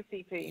love you,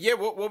 CP. Yeah.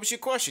 What was your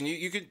question?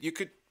 You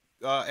could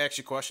ask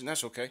your question.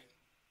 That's okay.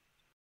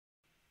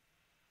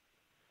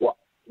 Well,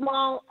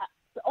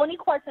 the only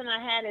question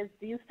I had is,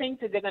 do you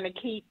think that they're going to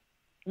keep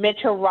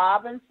Mitchell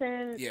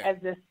Robinson as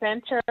the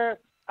center?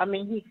 I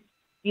mean,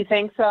 you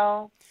think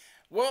so?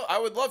 Well, I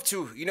would love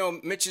to. You know,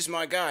 Mitch is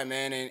my guy,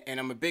 man, and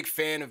I'm a big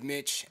fan of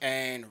Mitch.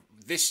 And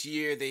this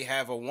year they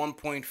have a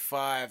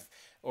 $1.5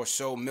 or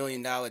so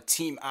million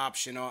team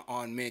option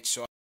on Mitch.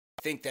 So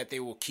I think that they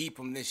will keep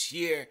him this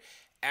year.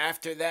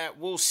 After that,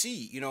 we'll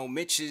see. You know,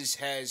 Mitch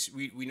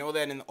we know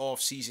that in the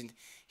offseason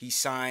he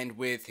signed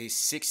with his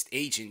sixth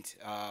agent,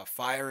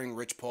 firing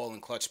Rich Paul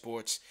and Clutch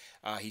Sports.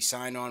 He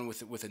signed on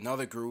with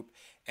another group.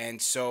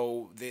 And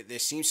so there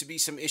seems to be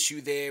some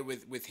issue there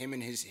with him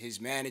and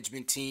his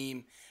management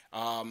team.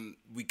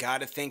 We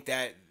got to think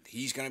that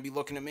he's going to be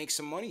looking to make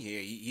some money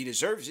here. He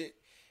deserves it.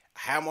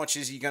 How much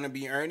is he going to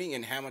be earning,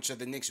 and how much are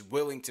the Knicks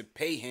willing to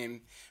pay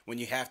him when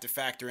you have to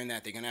factor in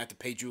that they're going to have to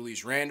pay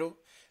Julius Randle?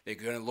 They're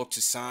going to look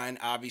to sign,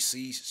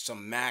 obviously,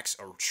 some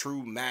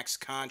true max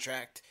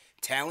contract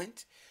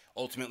talent.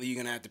 Ultimately, you're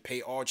going to have to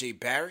pay R.J.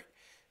 Barrett.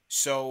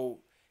 So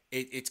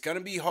it's going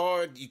to be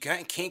hard. You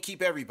can't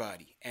keep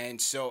everybody.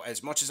 And so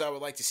as much as I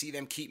would like to see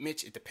them keep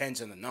Mitch, it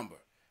depends on the number.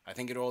 I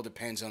think it all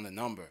depends on the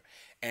number.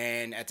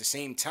 And at the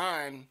same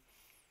time,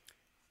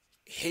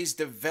 his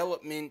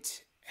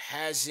development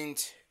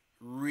hasn't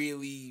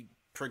really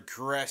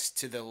progressed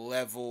to the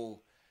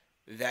level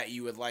that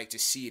you would like to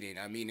see it in.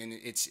 I mean, and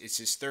it's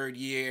his third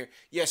year.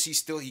 Yes, he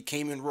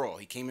came in raw.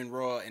 He came in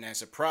raw and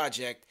as a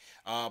project,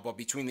 but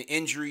between the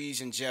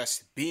injuries and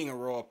just being a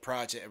raw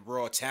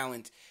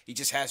talent, he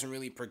just hasn't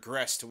really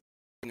progressed to where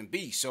he can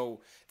be.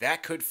 So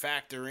that could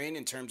factor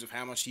in terms of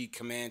how much he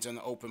commands on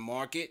the open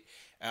market.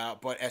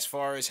 But as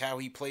far as how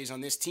he plays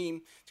on this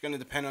team, it's going to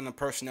depend on the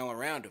personnel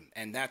around him.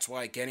 And that's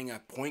why getting a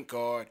point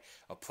guard,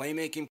 a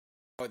playmaking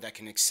guard that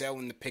can excel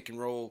in the pick and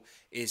roll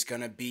is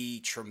going to be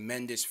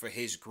tremendous for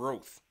his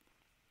growth.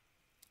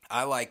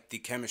 I like the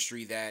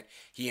chemistry that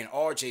he and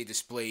RJ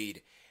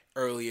displayed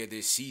earlier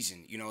this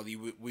season. You know,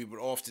 we would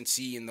often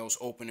see in those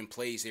opening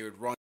plays, they would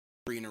run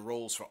in the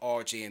roles for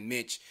RJ and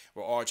Mitch,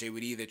 where RJ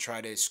would either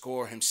try to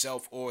score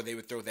himself or they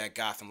would throw that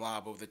Gotham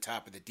lob over the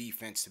top of the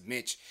defense to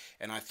Mitch.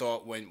 And I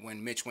thought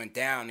when Mitch went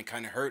down, it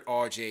kind of hurt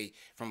RJ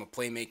from a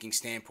playmaking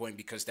standpoint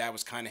because that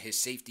was kind of his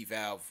safety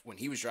valve when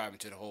he was driving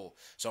to the hole.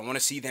 So I want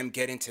to see them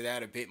get into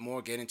that a bit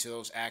more, get into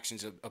those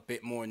actions a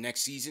bit more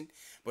next season.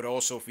 But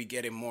also if we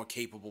get a more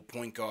capable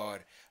point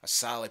guard, a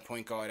solid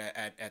point guard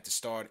at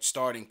the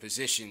starting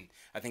position,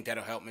 I think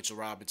that'll help Mitchell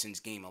Robinson's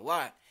game a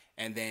lot.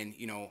 And then,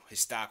 you know,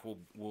 his stock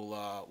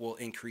will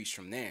increase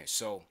from there.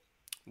 So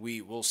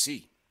we'll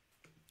see.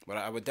 But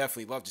I would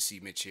definitely love to see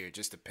Mitch here. It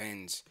just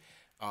depends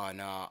on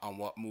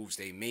what moves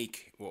they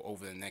make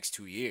over the next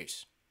 2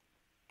 years.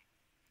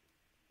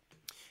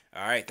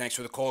 All right, thanks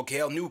for the call,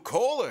 Gail. New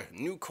caller.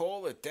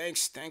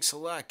 Thanks a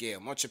lot, Gail.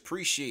 Much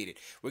appreciated.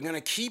 We're going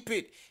to keep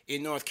it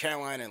in North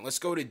Carolina. Let's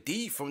go to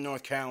D from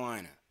North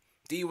Carolina.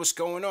 D, what's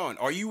going on?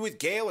 Are you with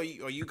Gail? Are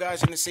you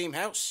guys in the same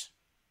house?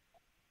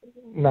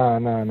 No.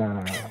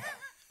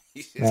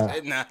 He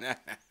said, nah.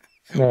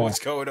 What's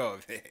going on,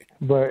 man?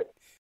 But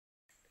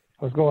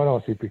what's going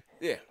on, CP?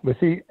 Yeah. But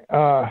see,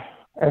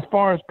 as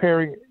far as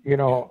Perry, you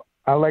know,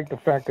 I like the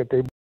fact that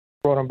they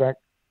brought him back.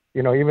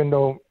 You know, even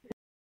though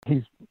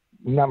he's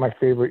not my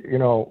favorite, you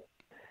know,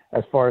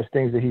 as far as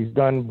things that he's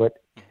done,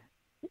 but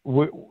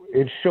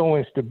it's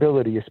showing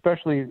stability,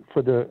 especially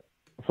for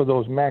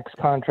those max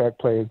contract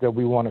players that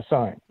we want to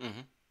sign.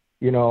 Mm-hmm.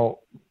 You know,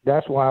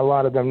 that's why a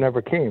lot of them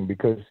never came,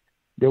 because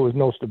there was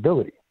no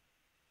stability.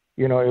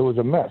 You know, it was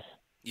a mess.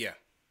 Yeah.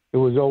 It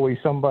was always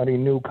somebody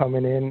new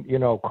coming in, you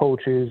know,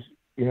 coaches,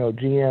 you know,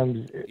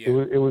 GMs.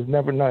 Yeah. It was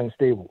never nothing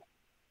stable.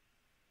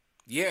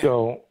 Yeah.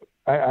 So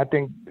I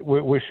think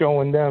we're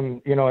showing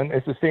them, you know, and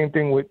it's the same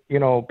thing with, you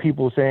know,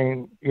 people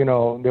saying, you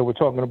know, they were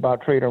talking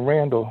about trading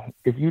Randall.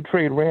 If you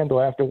trade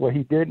Randall after what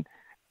he did,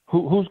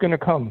 who's going to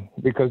come?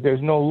 Because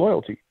there's no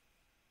loyalty.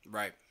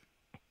 Right.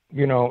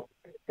 You know,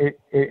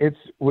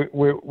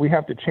 we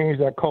have to change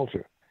that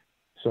culture.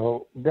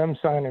 So them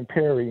signing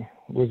Perry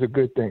was a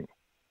good thing.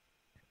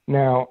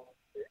 Now,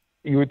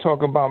 you were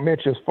talking about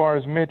Mitch. As far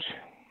as Mitch,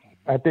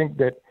 I think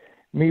that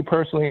me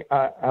personally,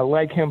 I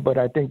like him, but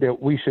I think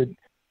that we should,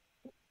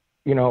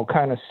 you know,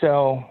 kind of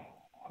sell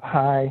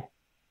high.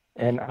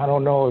 And I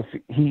don't know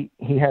if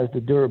he has the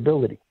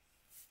durability.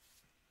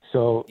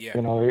 So, yeah.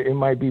 You know, it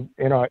might be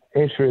in our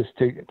interest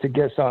to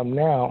get something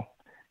now,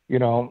 you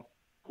know,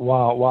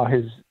 while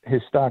his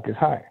stock is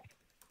high.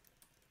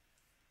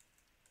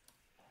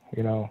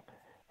 You know.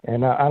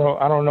 And I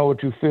don't know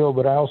what you feel,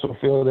 but I also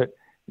feel that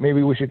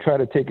maybe we should try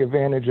to take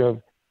advantage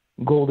of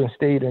Golden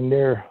State and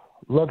their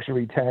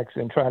luxury tax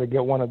and try to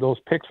get one of those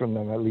picks from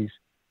them at least.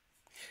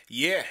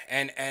 Yeah,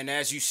 and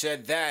as you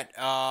said that,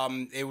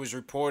 it was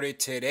reported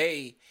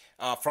today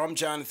from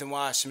Jonathan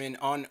Wasserman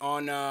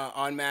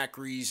on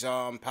Macri's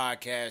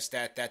podcast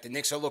that the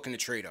Knicks are looking to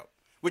trade up,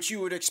 which you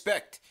would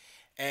expect.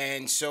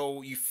 And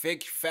so you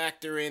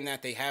factor in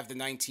that they have the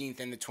 19th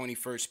and the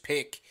 21st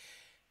pick.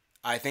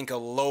 I think a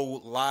low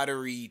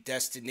lottery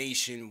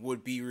destination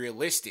would be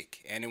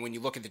realistic. And then when you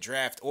look at the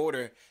draft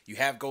order, you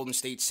have Golden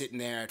State sitting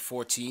there at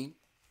 14.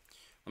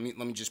 Let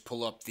me just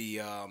pull up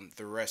the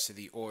rest of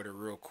the order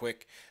real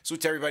quick. So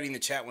to everybody in the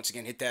chat, once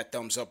again, hit that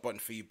thumbs up button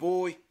for you,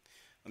 boy.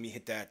 Let me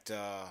hit that.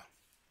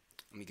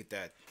 Let me get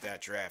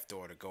that draft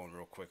order going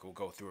real quick. We'll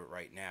go through it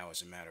right now,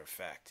 as a matter of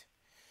fact.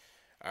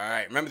 All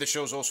right. Remember, the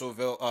show's also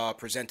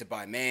presented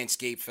by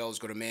Manscaped. Fellas,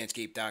 go to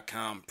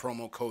manscaped.com.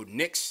 Promo code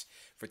Knicks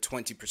for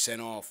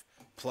 20% off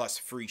plus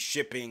free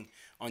shipping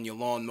on your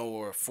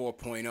lawnmower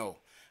 4.0.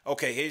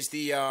 Okay, here's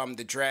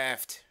the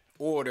draft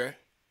order.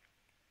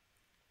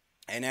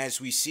 And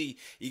as we see,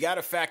 you got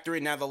to factor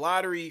in now the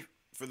lottery.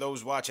 For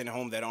those watching at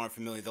home that aren't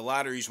familiar, the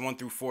lottery is 1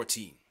 through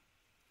 14.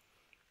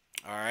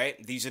 All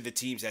right, these are the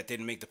teams that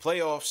didn't make the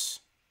playoffs.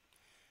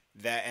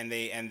 And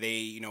they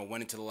you know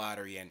went into the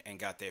lottery and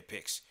got their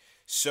picks.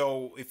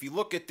 So if you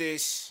look at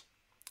this,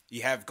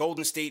 you have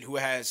Golden State, who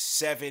has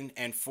 7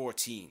 and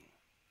 14.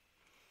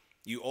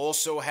 You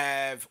also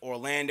have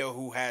Orlando,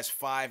 who has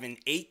 5 and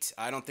 8.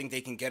 I don't think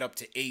they can get up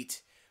to 8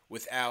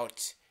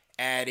 without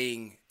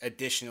adding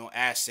additional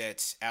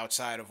assets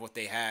outside of what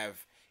they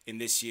have in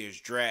this year's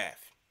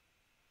draft.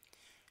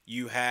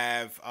 You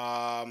have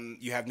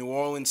New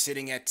Orleans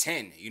sitting at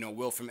 10. You know,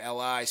 Will from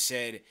LI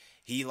said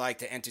he liked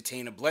to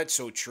entertain a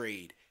Bledsoe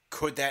trade.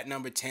 Could that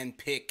number 10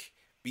 pick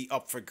be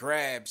up for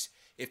grabs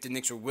if the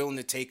Knicks were willing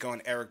to take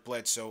on Eric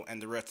Bledsoe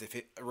and the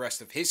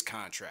rest of his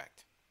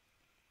contract?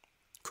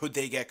 Could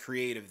they get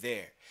creative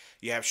there?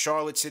 You have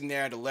Charlotte sitting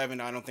there at 11.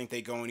 I don't think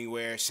they go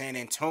anywhere. San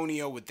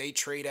Antonio, would they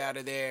trade out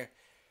of there?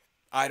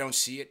 I don't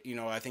see it. You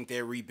know, I think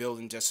they're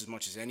rebuilding just as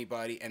much as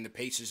anybody, and the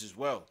Pacers as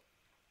well.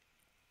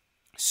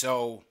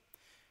 So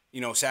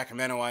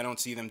Sacramento, I don't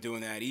see them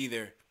doing that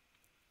either.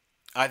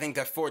 I think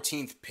that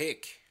 14th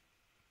pick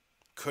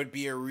could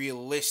be a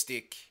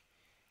realistic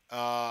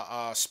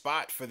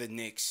spot for the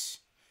Knicks.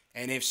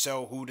 And if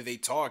so, who do they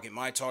target?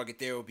 My target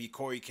there will be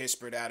Corey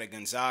Kispert out of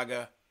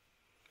Gonzaga.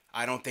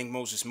 I don't think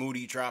Moses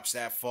Moody drops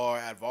that far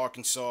out of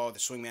Arkansas. The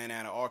swingman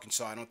out of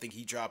Arkansas, I don't think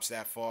he drops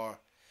that far.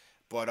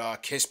 But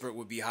Kispert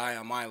would be high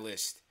on my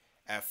list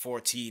at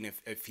 14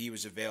 if he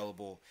was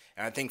available.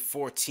 And I think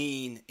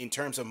 14, in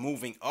terms of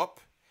moving up,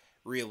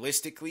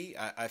 realistically,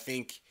 I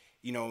think,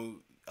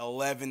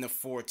 11 to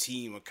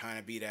 14 would kind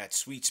of be that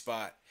sweet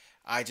spot.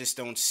 I just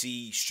don't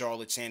see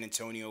Charlotte, San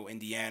Antonio,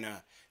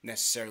 Indiana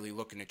necessarily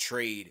looking to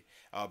trade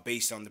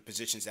based on the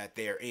positions that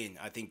they're in.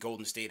 I think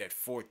Golden State at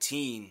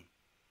 14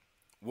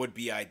 would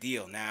be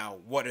ideal. Now,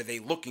 what are they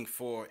looking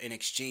for in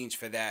exchange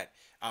for that?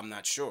 I'm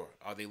not sure.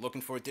 Are they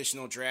looking for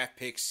additional draft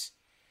picks?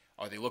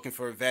 Are they looking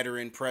for a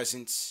veteran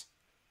presence?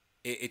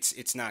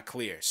 It's not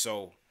clear.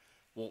 So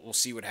we'll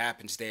see what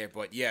happens there.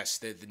 But yes,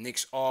 the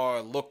Knicks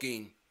are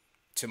looking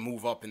to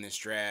move up in this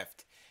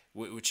draft,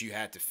 which you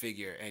had to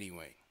figure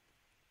anyway.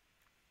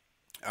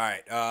 All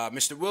right,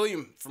 Mr.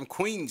 William from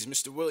Queens.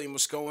 Mr. William,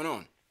 what's going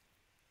on?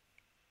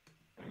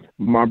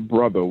 My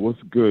brother,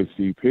 what's good,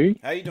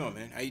 CP? How you doing,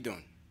 man? How you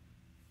doing?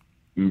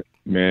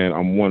 Man,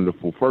 I'm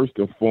wonderful. First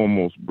and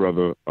foremost,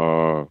 brother,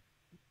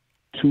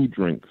 2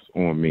 drinks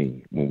on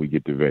me when we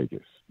get to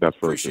Vegas. That's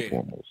first and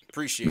foremost.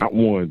 Appreciate it.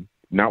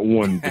 Not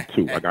one, but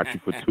 2. I got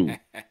you for 2.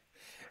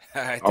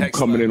 Right, I'm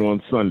coming in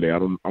on Sunday.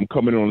 I'm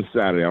coming in on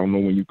Saturday. I don't know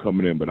when you're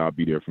coming in, but I'll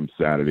be there from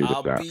Saturday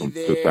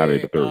to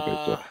Saturday to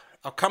Thursday. So.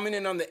 I'm coming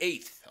in on the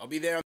 8th. I'll be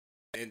there,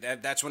 and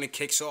that's when it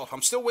kicks off.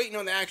 I'm still waiting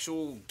on the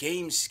actual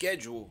game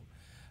schedule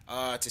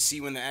to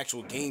see when the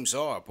actual games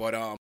are,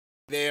 but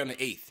there on the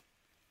 8th.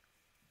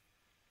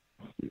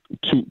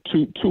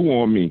 Two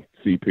on me,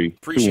 CP.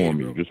 Appreciate 2 on it,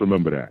 me. bro. Just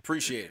remember that.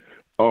 Appreciate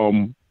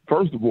it.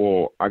 First of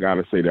all, I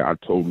gotta say that I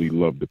totally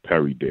love the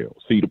Perry deal.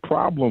 See, the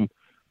problem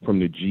from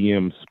the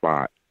GM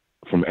spot,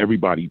 from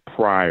everybody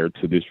prior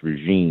to this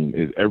regime,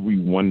 is every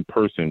one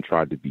person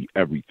tried to be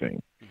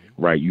everything,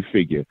 right? You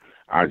figure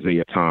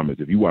Isaiah Thomas.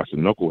 If you watch the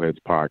Knuckleheads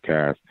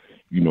podcast,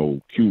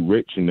 Q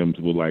Rich and them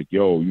were like,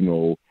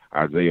 yo,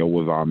 Isaiah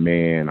was our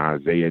man.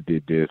 Isaiah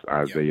did this.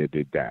 Isaiah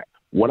did that.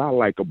 What I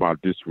like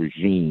about this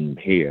regime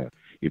here,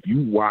 if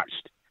you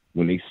watched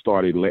when they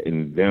started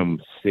letting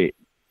them sit,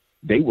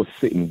 they were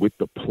sitting with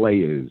the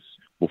players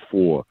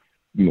before,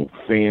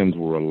 fans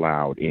were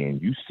allowed in.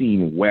 You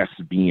seen Wes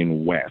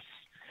being Wes.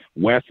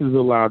 Wes is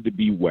allowed to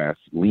be Wes.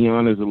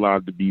 Leon is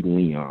allowed to be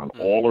Leon.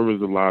 Aller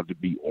is allowed to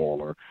be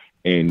Aller.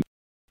 And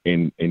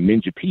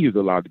Ninja P is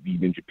allowed to be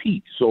Ninja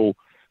P. So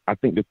I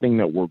think the thing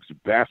that works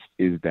best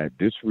is that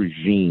this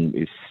regime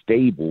is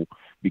stable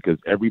because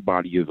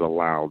everybody is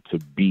allowed to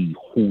be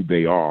who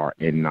they are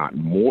and not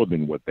more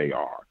than what they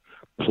are.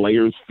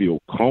 Players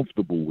feel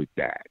comfortable with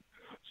that.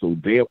 So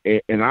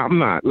and I'm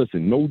not,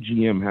 listen, no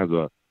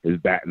GM is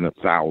batting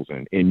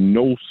 1,000 in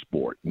no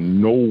sport,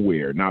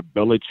 nowhere, not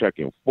Belichick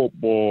in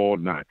football,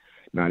 not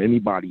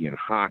anybody in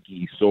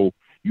hockey. So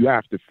you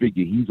have to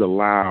figure he's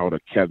allowed a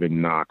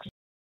Kevin Knox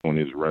on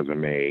his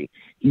resume.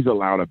 He's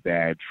allowed a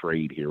bad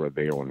trade here or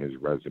there on his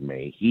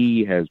resume.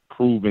 He has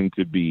proven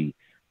to be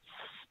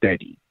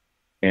steady,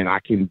 and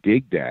I can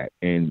dig that.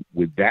 And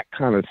with that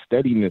kind of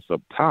steadiness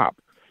up top,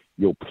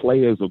 your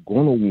players are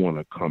going to want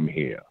to come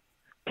here.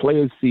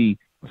 Players see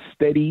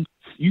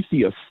you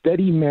see a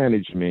steady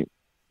management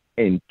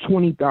and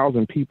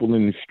 20,000 people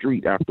in the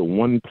street after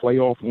one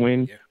playoff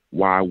win. Yeah.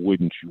 Why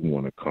wouldn't you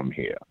want to come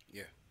here?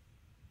 Yeah.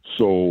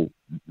 So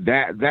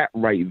that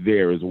right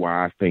there is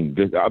why I think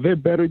are there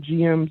better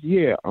GMs?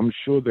 Yeah, I'm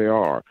sure there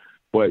are.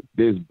 But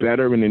there's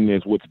better and then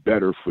there's what's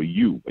better for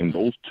you. And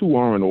those two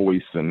aren't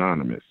always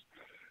synonymous.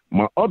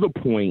 My other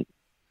point,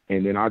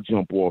 and then I'll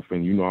jump off,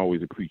 and I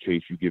always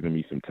appreciate you giving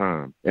me some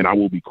time. And I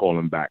will be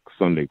calling back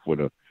Sunday for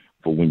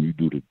when you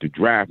do the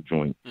draft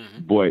joint.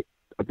 Mm-hmm. But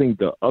I think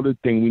the other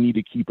thing we need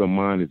to keep in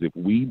mind is if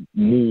we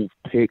move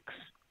picks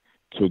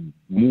to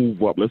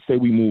move up, let's say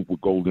we move with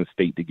Golden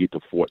State to get to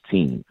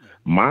 14.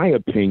 My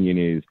opinion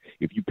is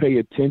if you pay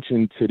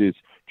attention to this,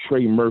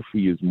 Trey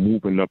Murphy is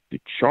moving up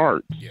the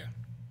charts. Yeah.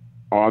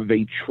 Are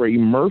they Trey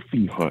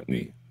Murphy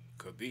hunting?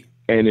 Could be.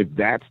 And if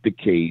that's the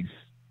case,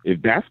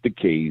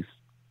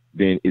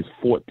 then is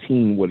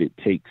 14 what it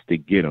takes to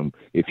get him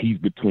if he's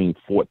between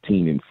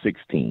 14 and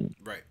 16?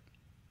 Right.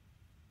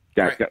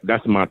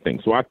 That's my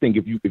thing. So I think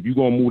if you're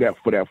gonna move that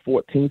for that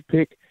 14th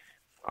pick,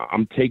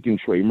 I'm taking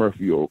Trey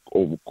Murphy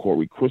over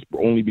Corey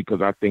Kispert only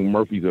because I think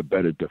Murphy's a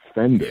better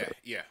defender.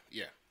 Yeah.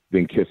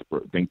 Than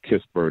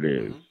Kispert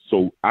is. Mm-hmm.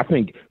 So I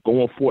think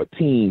going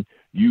 14,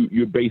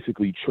 you're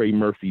basically Trey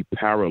Murphy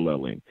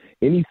paralleling.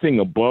 Anything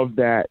above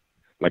that,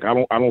 like I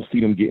don't see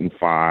them getting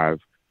 5.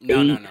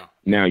 No.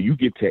 Now you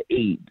get to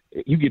 8.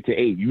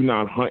 You're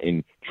not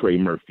hunting Trey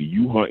Murphy.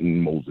 You hunting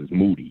Moses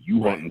Moody.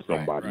 You hunting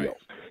somebody else.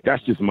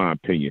 That's just my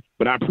opinion.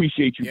 But I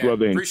appreciate you,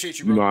 brother. And, appreciate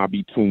you, bro. I'll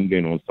be tuned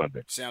in on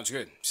Sunday. Sounds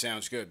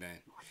good, man.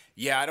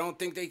 Yeah, I don't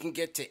think they can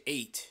get to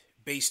 8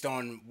 based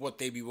on what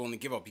they'd be willing to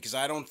give up because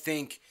I don't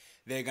think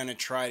they're going to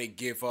try to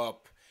give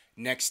up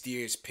next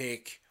year's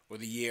pick or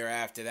the year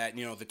after that,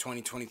 the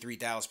 2023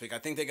 Dallas pick. I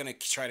think they're going to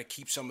try to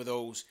keep some of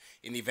those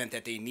in the event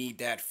that they need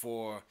that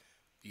for,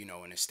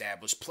 an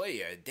established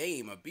player, a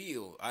Dame, a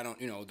Beal. I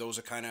don't, those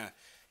are kind of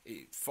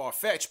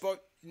far-fetched,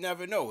 but you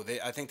never know.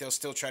 I think they'll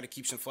still try to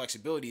keep some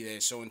flexibility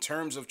there. So in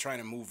terms of trying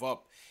to move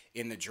up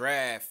in the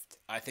draft,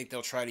 I think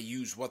they'll try to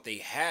use what they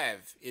have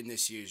in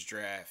this year's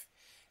draft.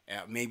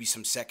 Maybe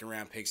some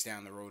second-round picks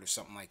down the road or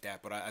something like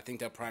that. But I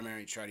think they'll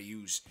primarily try to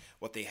use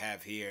what they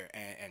have here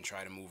and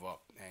try to move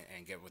up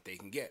and get what they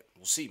can get.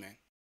 We'll see, man.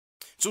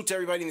 So to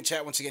everybody in the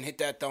chat, once again, hit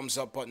that thumbs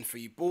up button for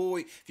you,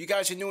 boy. If you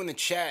guys are new in the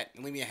chat,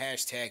 leave me a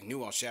hashtag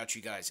new. I'll shout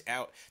you guys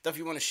out. If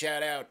you want to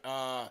shout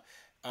out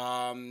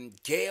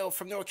Gail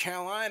from North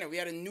Carolina. We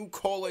had a new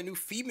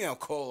female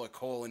caller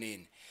calling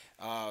in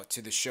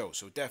to the show.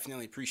 So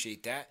definitely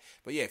appreciate that.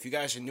 But yeah, if you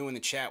guys are new in the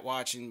chat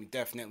watching, we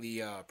definitely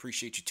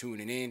appreciate you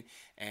tuning in.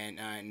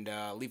 And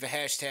leave a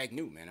hashtag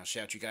new, man. I'll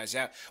shout you guys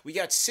out. We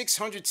got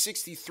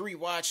 663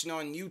 watching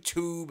on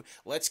YouTube.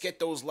 Let's get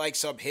those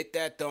likes up. Hit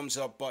that thumbs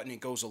up button. It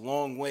goes a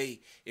long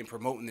way in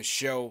promoting the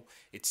show.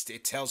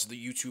 It tells the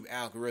YouTube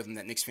algorithm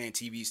that Knicks Fan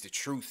TV is the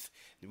truth.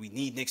 We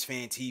need Knicks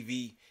Fan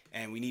TV,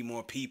 and we need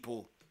more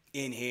people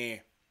in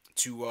here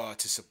to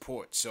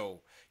support.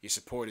 So your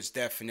support is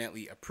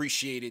definitely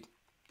appreciated.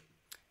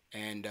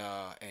 And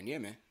yeah,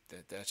 man.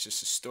 That's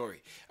just a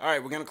story. All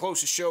right, we're going to close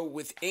the show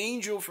with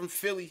Angel from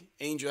Philly.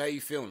 Angel, how you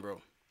feeling,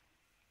 bro?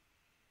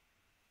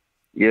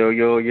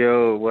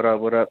 Yo. What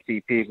up,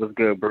 CP? What's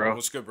good, bro?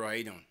 What's good, bro? How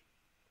you doing?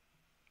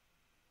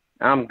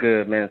 I'm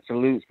good, man.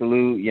 Salute.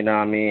 You know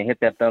what I mean?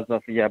 Hit that thumbs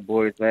up for y'all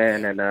boys,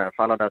 man. And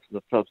follow that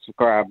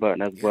subscribe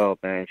button as well,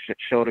 man.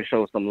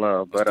 Show some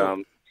love. But,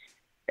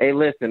 hey,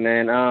 listen,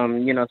 man.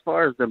 As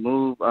far as the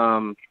move,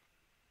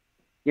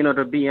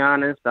 to be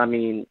honest, I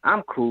mean,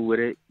 I'm cool with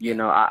it.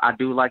 I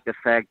do like the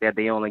fact that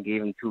they only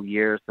gave him 2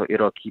 years, so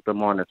it'll keep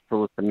him on his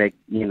toes to make,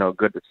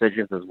 good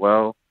decisions as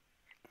well.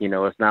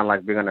 It's not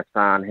like we're going to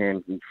sign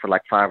him for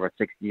like 5 or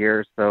 6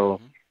 years. So,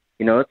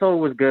 it's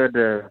always good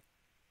to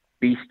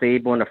be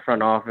stable in the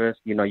front office.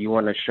 You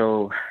want to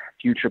show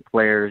future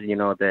players,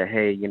 that,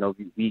 hey,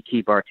 we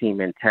keep our team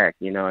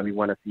intact, and we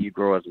want to see you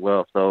grow as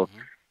well. So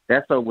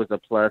that's always a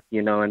plus,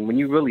 and when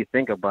you really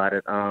think about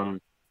it,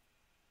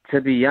 to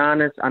be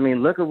honest, I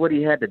mean, look at what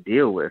he had to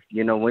deal with.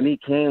 When he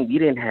came, we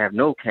didn't have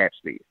no cap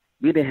space.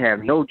 We didn't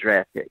have no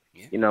draft picks.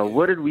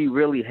 What did we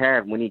really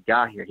have when he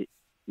got here?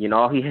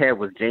 All he had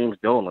was James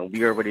Dolan.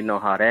 We already know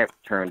how that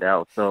turned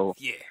out. So,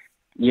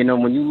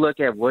 when you look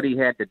at what he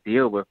had to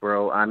deal with,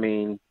 bro, I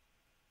mean,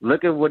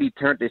 look at what he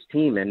turned this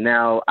team in.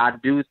 Now, I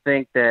do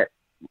think that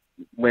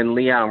when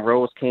Leon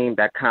Rose came,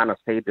 that kind of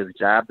saved his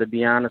job, to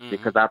be honest,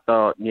 because I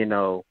thought,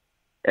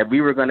 if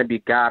we were going to be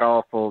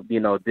god-awful,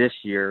 this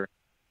year,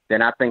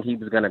 then I think he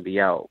was going to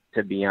be out,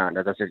 to be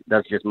honest.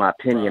 That's just my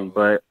opinion.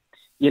 But,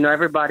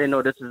 everybody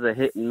know this is a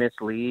hit-and-miss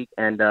league.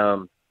 And,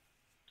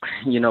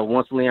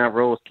 once Leon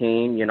Rose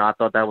came, I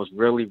thought that was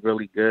really,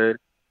 really good.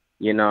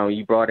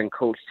 You brought in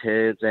Coach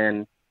Tibbs.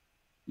 And,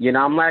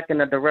 I'm liking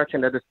the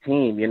direction of this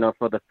team.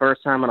 For the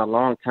first time in a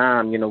long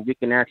time, we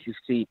can actually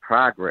see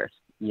progress,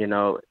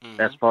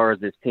 as far as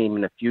this team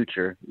in the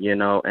future,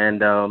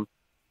 And,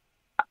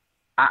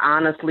 I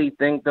honestly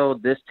think, though,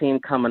 this team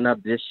coming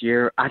up this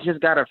year, I just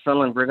got a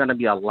feeling we're going to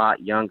be a lot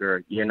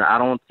younger. I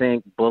don't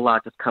think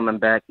Bullock is coming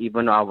back,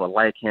 even though I would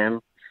like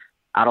him.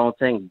 I don't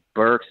think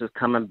Burks is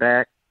coming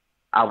back.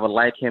 I would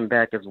like him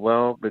back as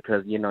well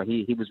because,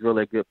 he was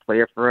really a good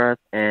player for us.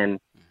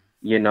 And,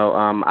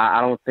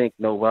 I don't think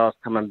Noel's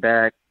coming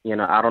back.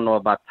 I don't know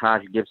about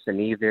Taj Gibson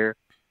either.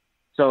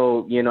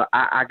 So,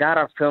 I got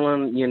a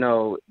feeling,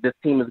 this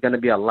team is going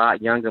to be a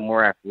lot younger,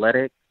 more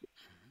athletic.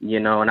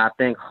 And I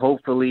think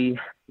hopefully,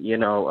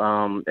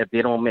 if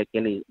they don't make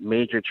any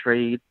major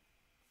trades,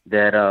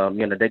 that,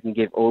 they can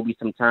give Obi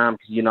some time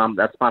because,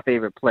 that's my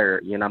favorite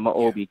player. I'm an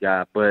Obi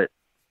guy. But,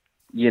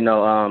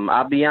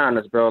 I'll be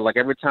honest, bro. Like,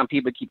 every time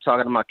people keep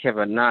talking about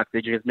Kevin Knox,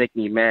 they just make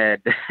me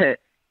mad that,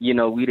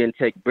 we didn't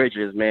take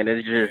Bridges, man.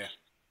 It's just,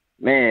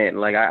 man,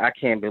 like, I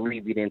can't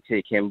believe we didn't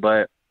take him.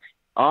 But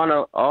all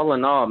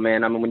in all,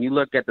 man, I mean, when you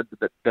look at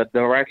the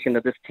direction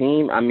of this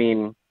team, I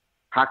mean,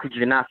 how could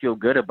you not feel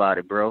good about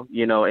it, bro?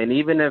 And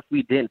even if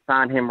we didn't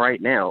sign him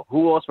right now,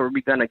 who else were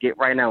we going to get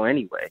right now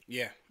anyway?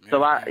 Yeah.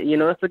 So,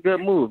 it's a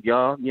good move,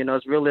 y'all.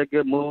 It's really a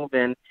good move.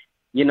 And,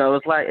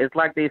 it's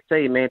like they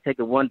say, man, take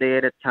it one day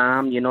at a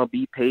time,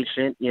 be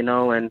patient,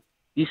 and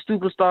these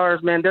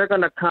superstars, man, they're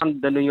going to come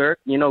to New York.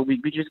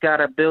 We just got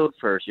to build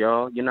first,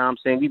 y'all. You know what I'm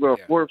saying? We were a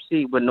 4th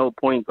seed with no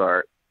point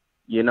guard,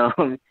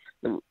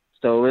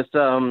 So it's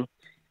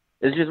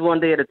just one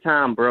day at a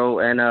time, bro.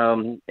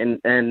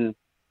 And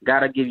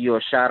gotta give you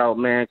a shout out,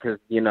 man, because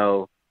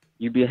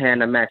you be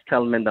handing Max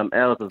Kellerman them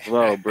L's as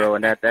well, bro.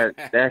 And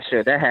that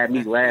shit had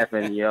me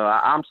laughing, yo.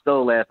 I'm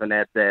still laughing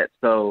at that.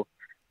 So,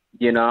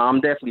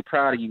 I'm definitely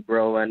proud of you,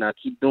 bro, and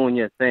keep doing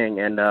your thing.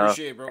 And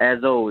Appreciate it, bro.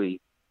 As always,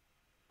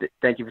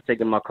 thank you for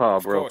taking my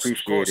call, bro. Of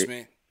course, Appreciate it,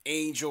 man.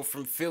 Angel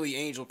from Philly.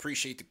 Angel,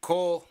 appreciate the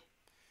call.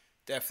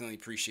 Definitely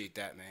appreciate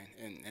that,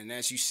 man. And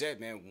as you said,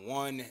 man,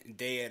 one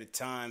day at a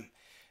time.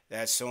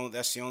 That's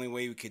the only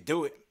way we could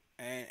do it,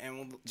 and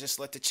we'll just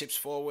let the chips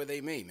fall where they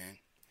may, man.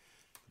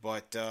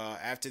 But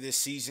after this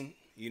season,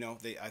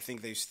 I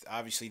think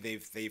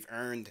they've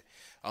earned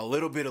a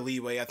little bit of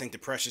leeway. I think the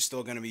pressure's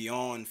still going to be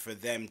on for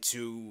them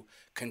to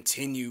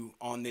continue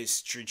on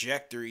this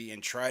trajectory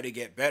and try to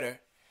get better.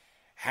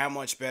 How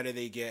much better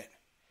they get,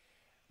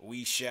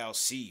 we shall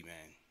see,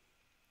 man.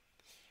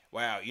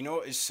 Wow,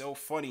 it's so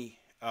funny.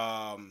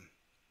 I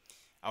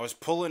was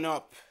pulling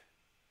up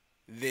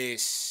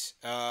this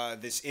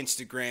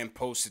Instagram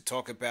post to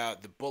talk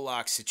about the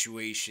Bullock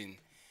situation,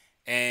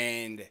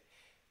 and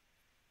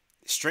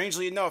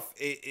strangely enough,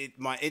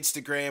 my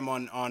Instagram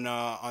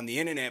on the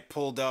internet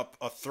pulled up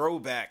a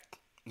throwback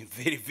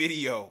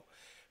video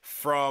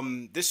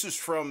from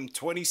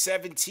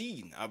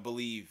 2017, I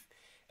believe,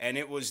 and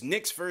it was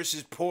Knicks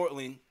versus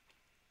Portland,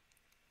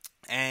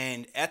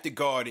 and at the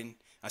Garden,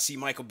 I see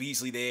Michael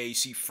Beasley there, you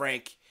see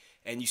Frank,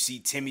 and you see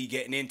Timmy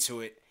getting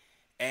into it.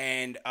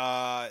 And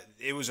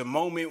it was a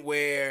moment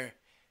where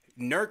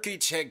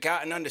Nurkic had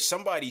gotten under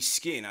somebody's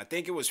skin. I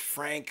think it was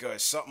Frank or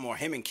something, or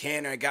him and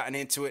Canner had gotten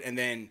into it.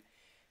 And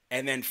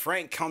then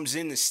Frank comes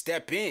in to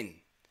step in.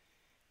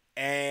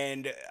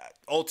 And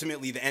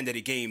ultimately, the end of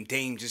the game,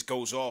 Dame just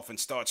goes off and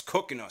starts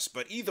cooking us.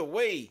 But either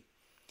way,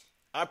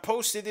 I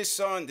posted this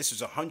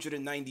was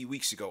 190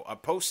 weeks ago. I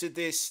posted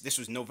this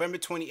was November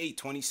 28,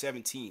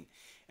 2017.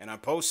 And I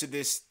posted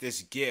this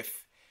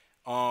GIF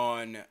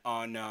on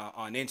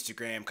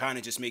Instagram, kind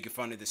of just making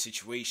fun of the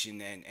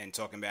situation and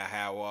talking about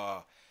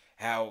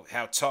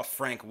how tough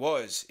Frank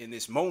was in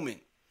this moment.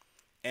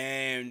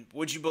 And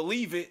would you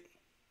believe it?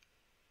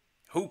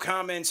 Who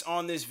comments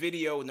on this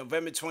video,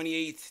 November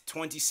 28th,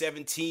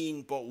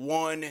 2017, but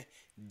one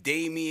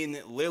Damian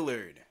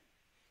Lillard,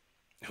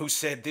 who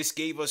said this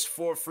gave us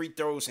 4 free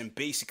throws and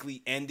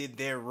basically ended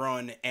their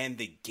run and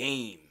the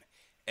game.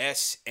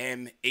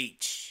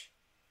 SMH.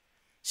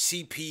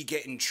 CP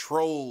getting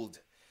trolled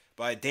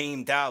by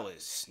Dame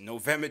Dollars,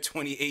 November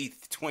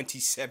 28th,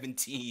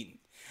 2017,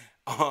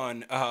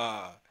 on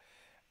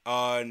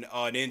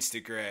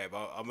Instagram.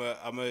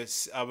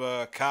 I'm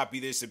gonna copy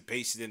this and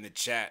paste it in the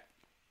chat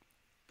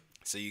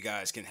so you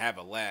guys can have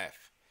a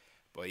laugh.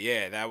 But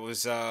yeah, that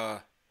was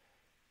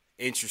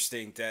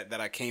interesting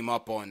that I came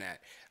up on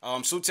that.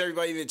 Salute to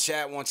everybody in the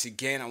chat once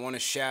again. I want to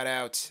shout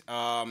out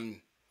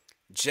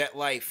Jet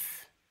Life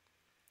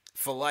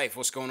for Life.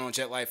 What's going on,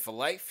 Jet Life for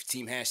Life?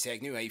 Team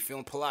 #new. How you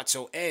feeling?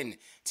 Palazzo N.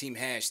 Team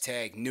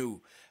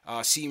 #new.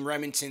 Seam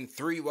Remington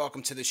 3.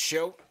 Welcome to the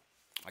show.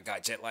 I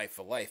got Jet Life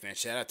for Life, man.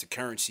 Shout out to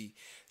Currency.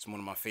 It's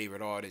one of my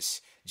favorite artists.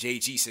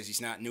 JG says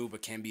he's not new,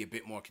 but can be a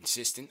bit more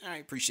consistent. I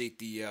appreciate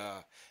the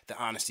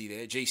honesty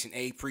there. Jason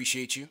A.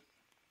 Appreciate you.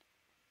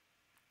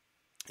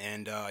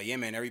 And yeah,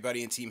 man.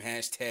 Everybody in Team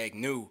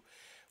 #new.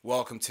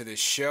 Welcome to the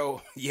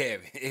show. Yeah,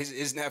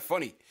 isn't that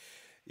funny?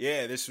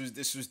 Yeah, this was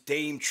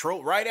Dame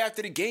troll right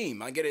after the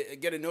game. I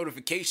get a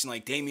notification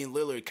like Damian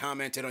Lillard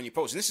commented on your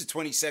post. And this is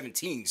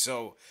 2017,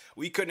 so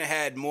we couldn't have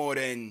had more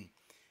than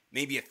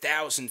maybe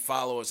 1,000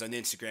 followers on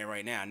Instagram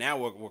right now. Now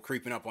we're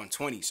creeping up on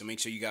 20, so make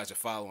sure you guys are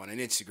following on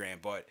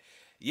Instagram. But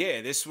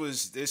yeah, this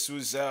was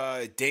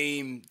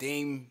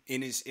Dame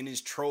in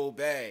his troll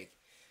bag,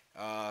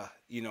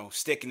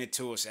 sticking it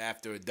to us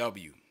after a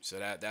W. So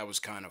that was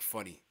kind of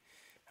funny.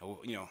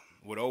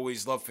 Would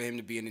always love for him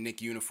to be in the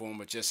Knicks uniform,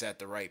 but just at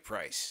the right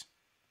price.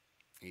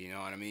 You know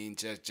what I mean?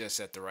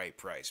 Just at the right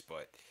price.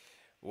 But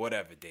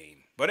whatever, Dame.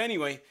 But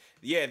anyway,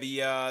 yeah,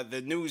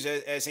 the news,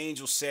 as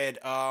Angel said,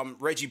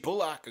 Reggie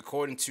Bullock,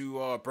 according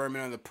to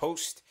Berman on the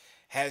Post,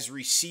 has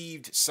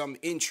received some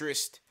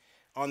interest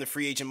on the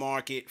free agent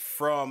market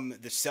from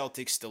the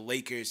Celtics, the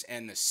Lakers,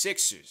 and the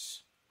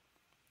Sixers.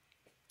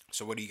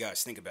 So what do you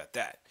guys think about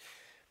that?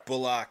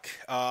 Bullock,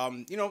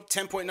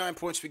 10.9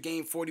 points per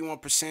game,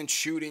 41%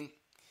 shooting.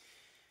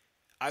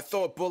 I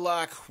thought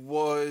Bullock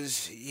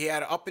he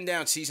had an up and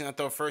down season. I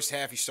thought first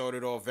half he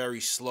started off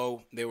very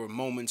slow. There were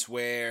moments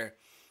where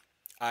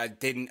I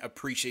didn't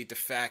appreciate the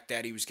fact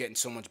that he was getting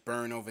so much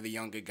burn over the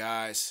younger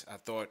guys. I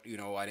thought,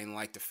 I didn't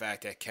like the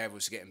fact that Kev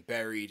was getting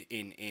buried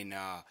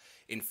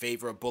in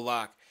favor of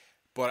Bullock.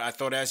 But I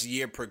thought as the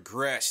year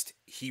progressed,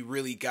 he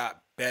really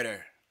got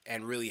better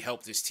and really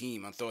helped his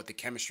team. I thought the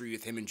chemistry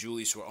with him and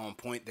Julius were on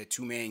point. The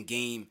two-man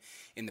game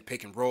in the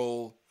pick and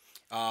roll.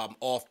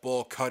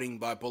 Off-ball cutting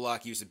by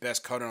Bullock. He was the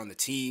best cutter on the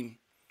team.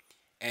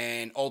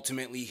 And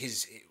ultimately,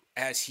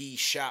 as he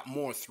shot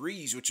more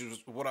threes, which is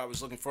what I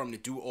was looking for him to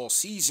do all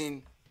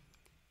season,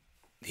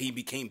 he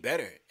became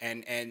better.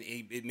 And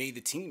it made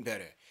the team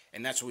better.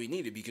 And that's what we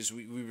needed because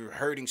we were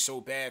hurting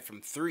so bad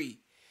from three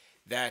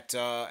that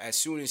as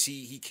soon as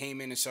he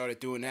came in and started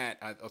doing that,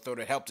 I thought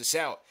it helped us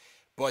out.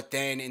 But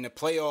then in the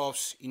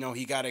playoffs,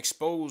 he got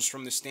exposed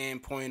from the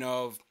standpoint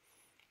of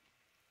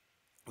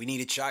we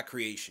needed shot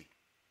creation.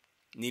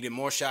 Needed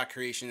more shot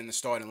creation in the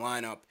starting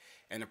lineup,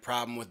 and the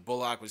problem with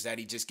Bullock was that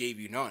he just gave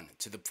you none,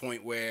 to the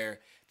point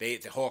where the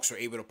Hawks were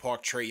able to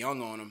park Trae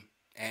Young on him,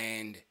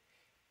 and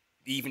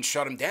even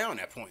shut him down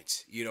at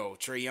points. You know,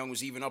 Trae Young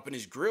was even up in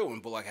his grill when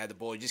Bullock had the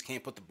ball. He just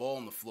can't put the ball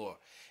on the floor.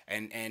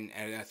 And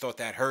I thought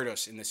that hurt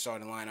us in the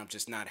starting lineup,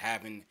 just not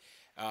having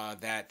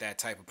that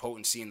type of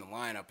potency in the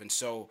lineup. And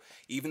so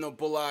even though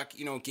Bullock,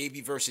 you know, gave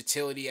you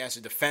versatility as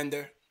a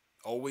defender,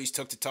 always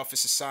took the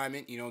toughest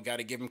assignment, you know, got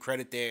to give him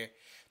credit there.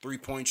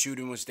 3-point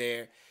shooting was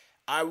there.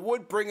 I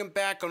would bring him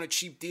back on a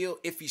cheap deal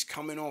if he's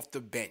coming off the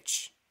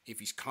bench.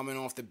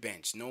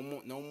 No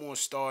more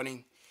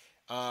starting.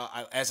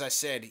 As I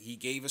said, he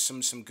gave us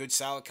some good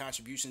solid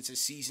contributions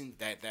this season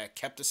that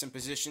kept us in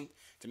position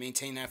to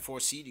maintain that 4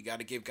 seed. You got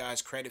to give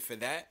guys credit for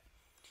that.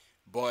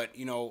 But,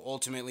 you know,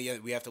 ultimately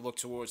we have to look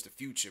towards the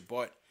future.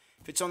 But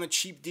if it's on a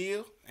cheap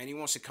deal and he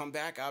wants to come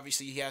back,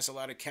 obviously he has a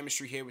lot of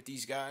chemistry here with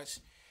these guys.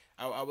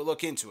 I would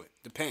look into it.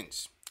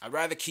 Depends. I'd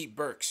rather keep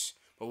Burks,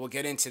 but we'll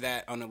get into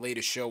that on a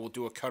later show. We'll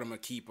do a cut him or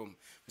keep him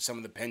with some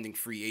of the pending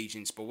free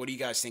agents. But what do you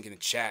guys think in the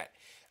chat?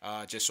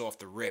 Just off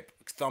the rip,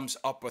 thumbs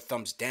up or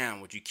thumbs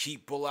down? Would you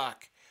keep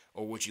Bullock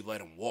or would you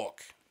let him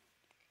walk?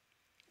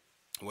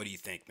 What do you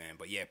think, man?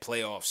 But yeah,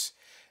 playoffs,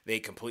 they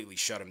completely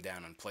shut him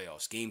down on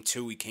playoffs. Game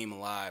 2, he came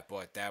alive,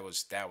 but that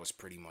was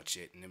pretty much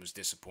it, and it was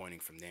disappointing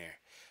from there.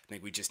 I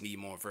think we just need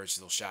more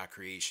versatile shot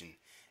creation,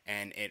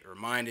 and it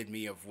reminded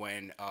me of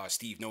when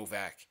Steve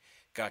Novak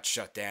got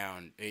shut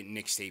down in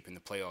Knicks tape in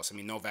the playoffs. I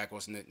mean, Novak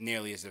wasn't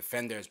nearly as a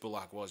defender as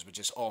Bullock was, but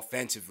just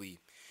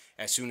offensively,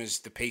 as soon as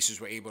the Pacers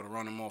were able to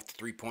run him off the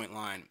 3-point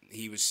line,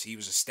 he was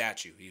a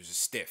statue. He was a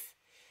stiff.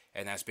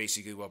 And that's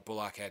basically what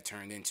Bullock had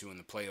turned into in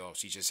the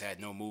playoffs. He just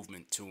had no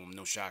movement to him,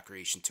 no shot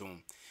creation to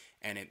him.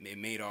 And it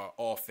made our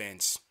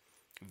offense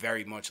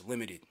very much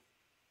limited.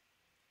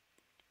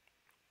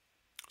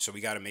 So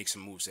we got to make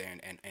some moves there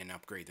and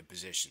upgrade the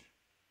position.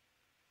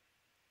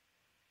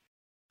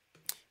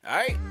 All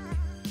right.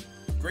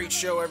 Great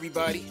show,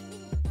 everybody.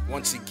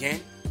 Once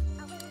again,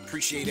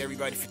 appreciate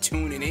everybody for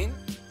tuning in.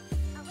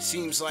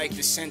 Seems like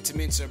the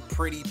sentiments are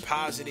pretty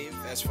positive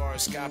as far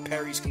as Scott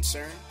Perry's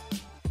concerned.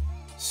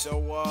 So,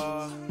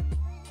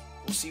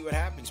 we'll see what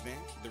happens, man.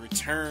 The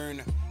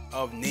return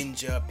of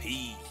Ninja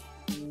P.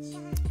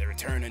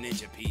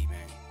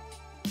 Man.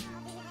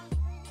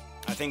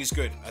 I think it's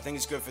good. I think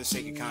it's good for the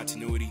sake of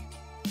continuity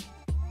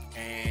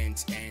and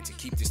to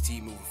keep this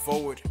team moving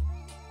forward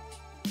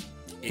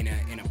in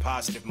a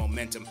positive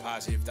momentum,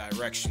 positive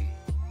direction.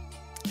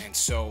 And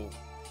so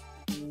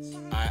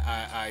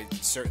I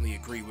certainly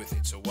agree with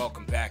it. So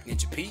welcome back,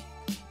 Ninja P.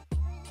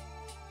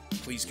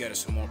 Please get us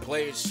some more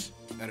players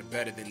that are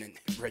better than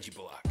Reggie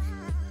Bullock.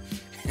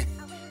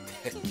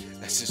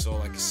 That's just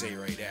all I can say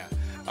right now.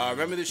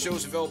 Remember, the show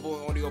is available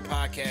in audio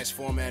podcast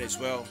format as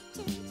well.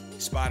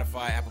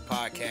 Spotify, Apple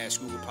Podcasts,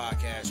 Google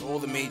Podcasts, all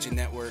the major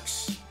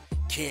networks.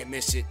 Can't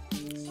miss it.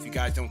 If you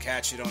guys don't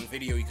catch it on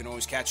video, you can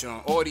always catch it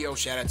on audio.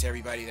 Shout out to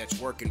everybody that's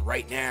working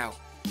right now,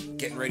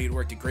 getting ready to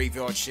work the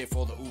graveyard shift,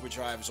 all the Uber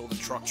drivers, all the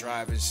truck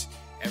drivers,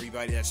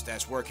 everybody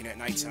that's working at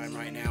nighttime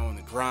right now on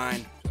the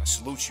grind. I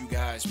salute you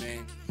guys,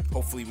 man.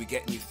 Hopefully we're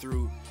getting you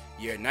through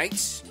your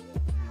nights.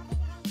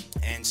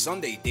 And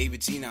Sunday,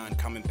 David Zenon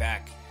coming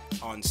back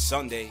on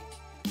Sunday.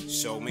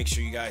 So make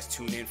sure you guys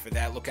tune in for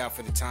that. Look out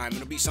for the time.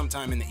 It'll be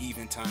sometime in the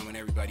evening time when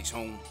everybody's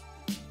home.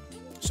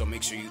 So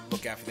make sure you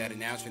look out for that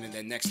announcement. And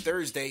then next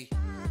Thursday,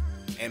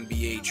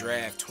 NBA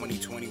Draft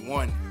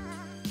 2021.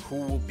 Who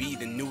will be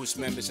the newest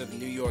members of the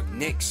New York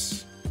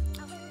Knicks?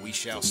 We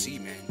shall see,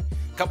 man.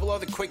 A couple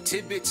other quick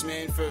tidbits,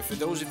 man, for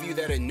those of you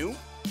that are new.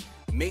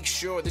 Make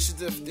sure this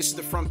is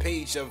the front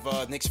page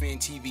of Knicks Fan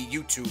TV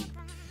YouTube.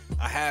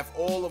 I have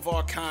all of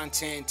our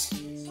content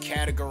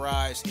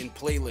categorized in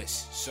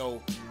playlists.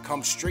 So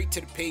come straight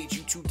to the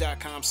page,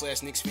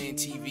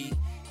 youtube.com/KnicksFanTV,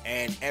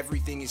 and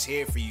everything is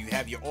here for you. You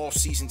have your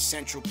all-season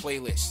central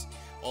playlist,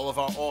 all of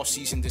our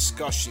all-season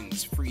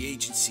discussions, free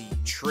agency,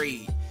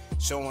 trade,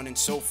 so on and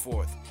so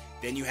forth.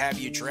 Then you have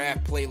your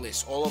draft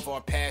playlist, all of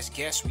our past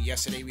guests.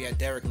 Yesterday we had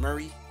Derek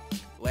Murray.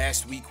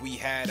 Last week we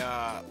had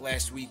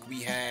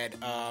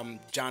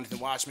Jonathan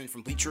Watchman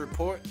from Bleacher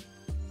Report.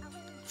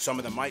 Some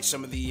of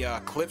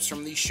the clips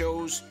from these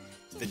shows.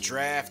 The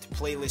draft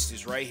playlist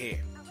is right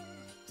here.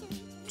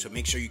 So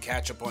make sure you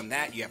catch up on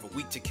that. You have a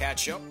week to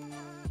catch up.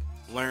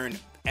 Learn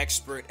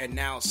expert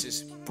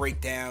analysis,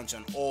 breakdowns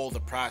on all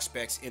the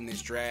prospects in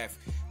this draft.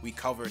 We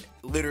covered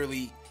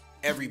literally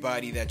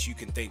everybody that you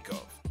can think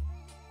of.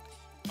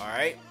 All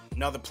right.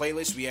 Another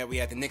playlist. We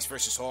had the Knicks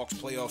versus Hawks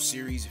playoff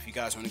series. If you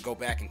guys want to go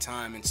back in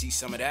time and see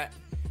some of that,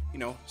 you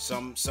know,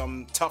 some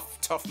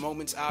tough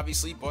moments,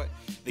 obviously, but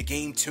the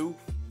game two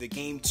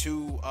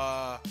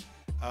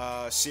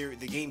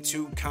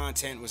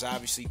content was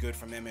obviously good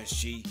from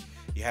MSG.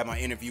 You had my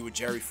interview with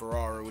Jerry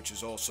Ferrara, which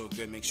was also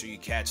good. Make sure you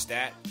catch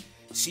that.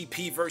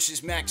 CP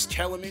versus Max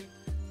Kellerman.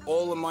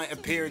 All of my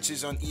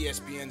appearances on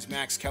ESPN's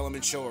Max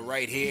Kellerman show are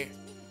right here.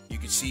 You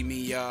can see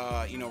me,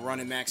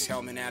 running Max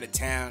Kellerman out of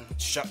town,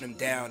 shutting him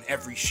down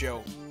every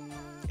show,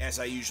 as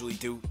I usually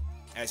do,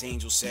 as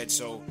Angel said.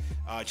 So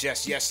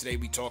just yesterday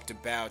we talked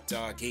about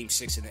Game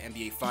 6 of the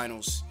NBA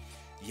Finals.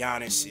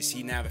 Giannis, is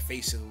he now the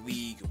face of the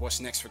league? What's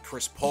next for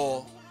Chris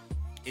Paul?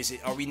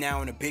 Are we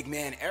now in a big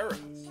man era?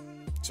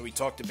 So we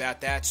talked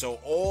about that. So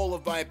all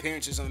of my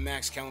appearances on the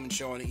Max Kellerman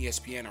Show on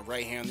ESPN are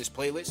right here on this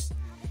playlist.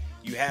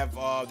 You have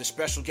the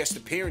special guest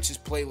appearances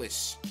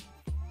playlist.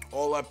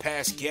 All our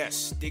past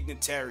guests,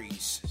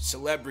 dignitaries,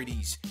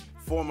 celebrities,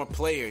 former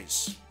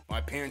players. My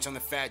appearance on the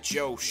Fat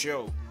Joe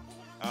Show.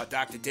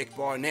 Dr. Dick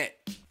Barnett.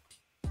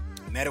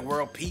 Meta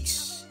World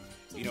Peace.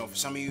 You know, for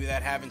some of you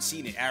that haven't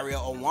seen it,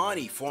 Ariel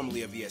Awani,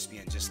 formerly of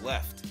ESPN, just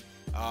left.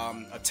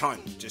 A ton.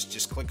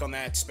 Just click on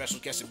that special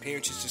guest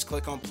appearances. Just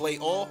click on play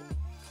all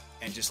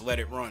and just let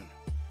it run.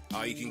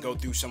 You can go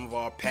through some of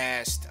our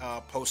past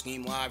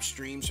post-game live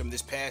streams from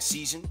this past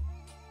season.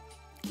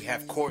 We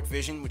have Court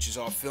Vision, which is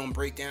our film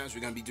breakdowns.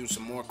 We're going to be doing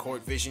some more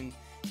Court Vision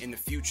in the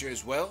future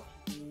as well.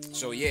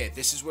 So yeah,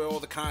 this is where all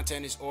the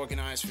content is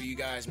organized for you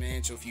guys,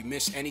 man. So if you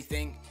miss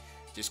anything,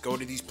 just go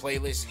to these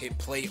playlists, hit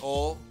play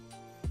all,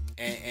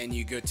 and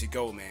you're good to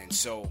go, man.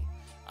 So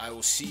I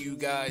will see you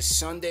guys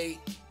Sunday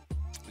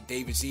with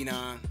David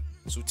Zenon.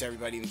 So to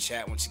everybody in the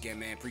chat once again,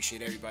 man.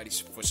 Appreciate everybody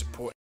for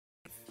support.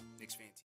 Knicks fan.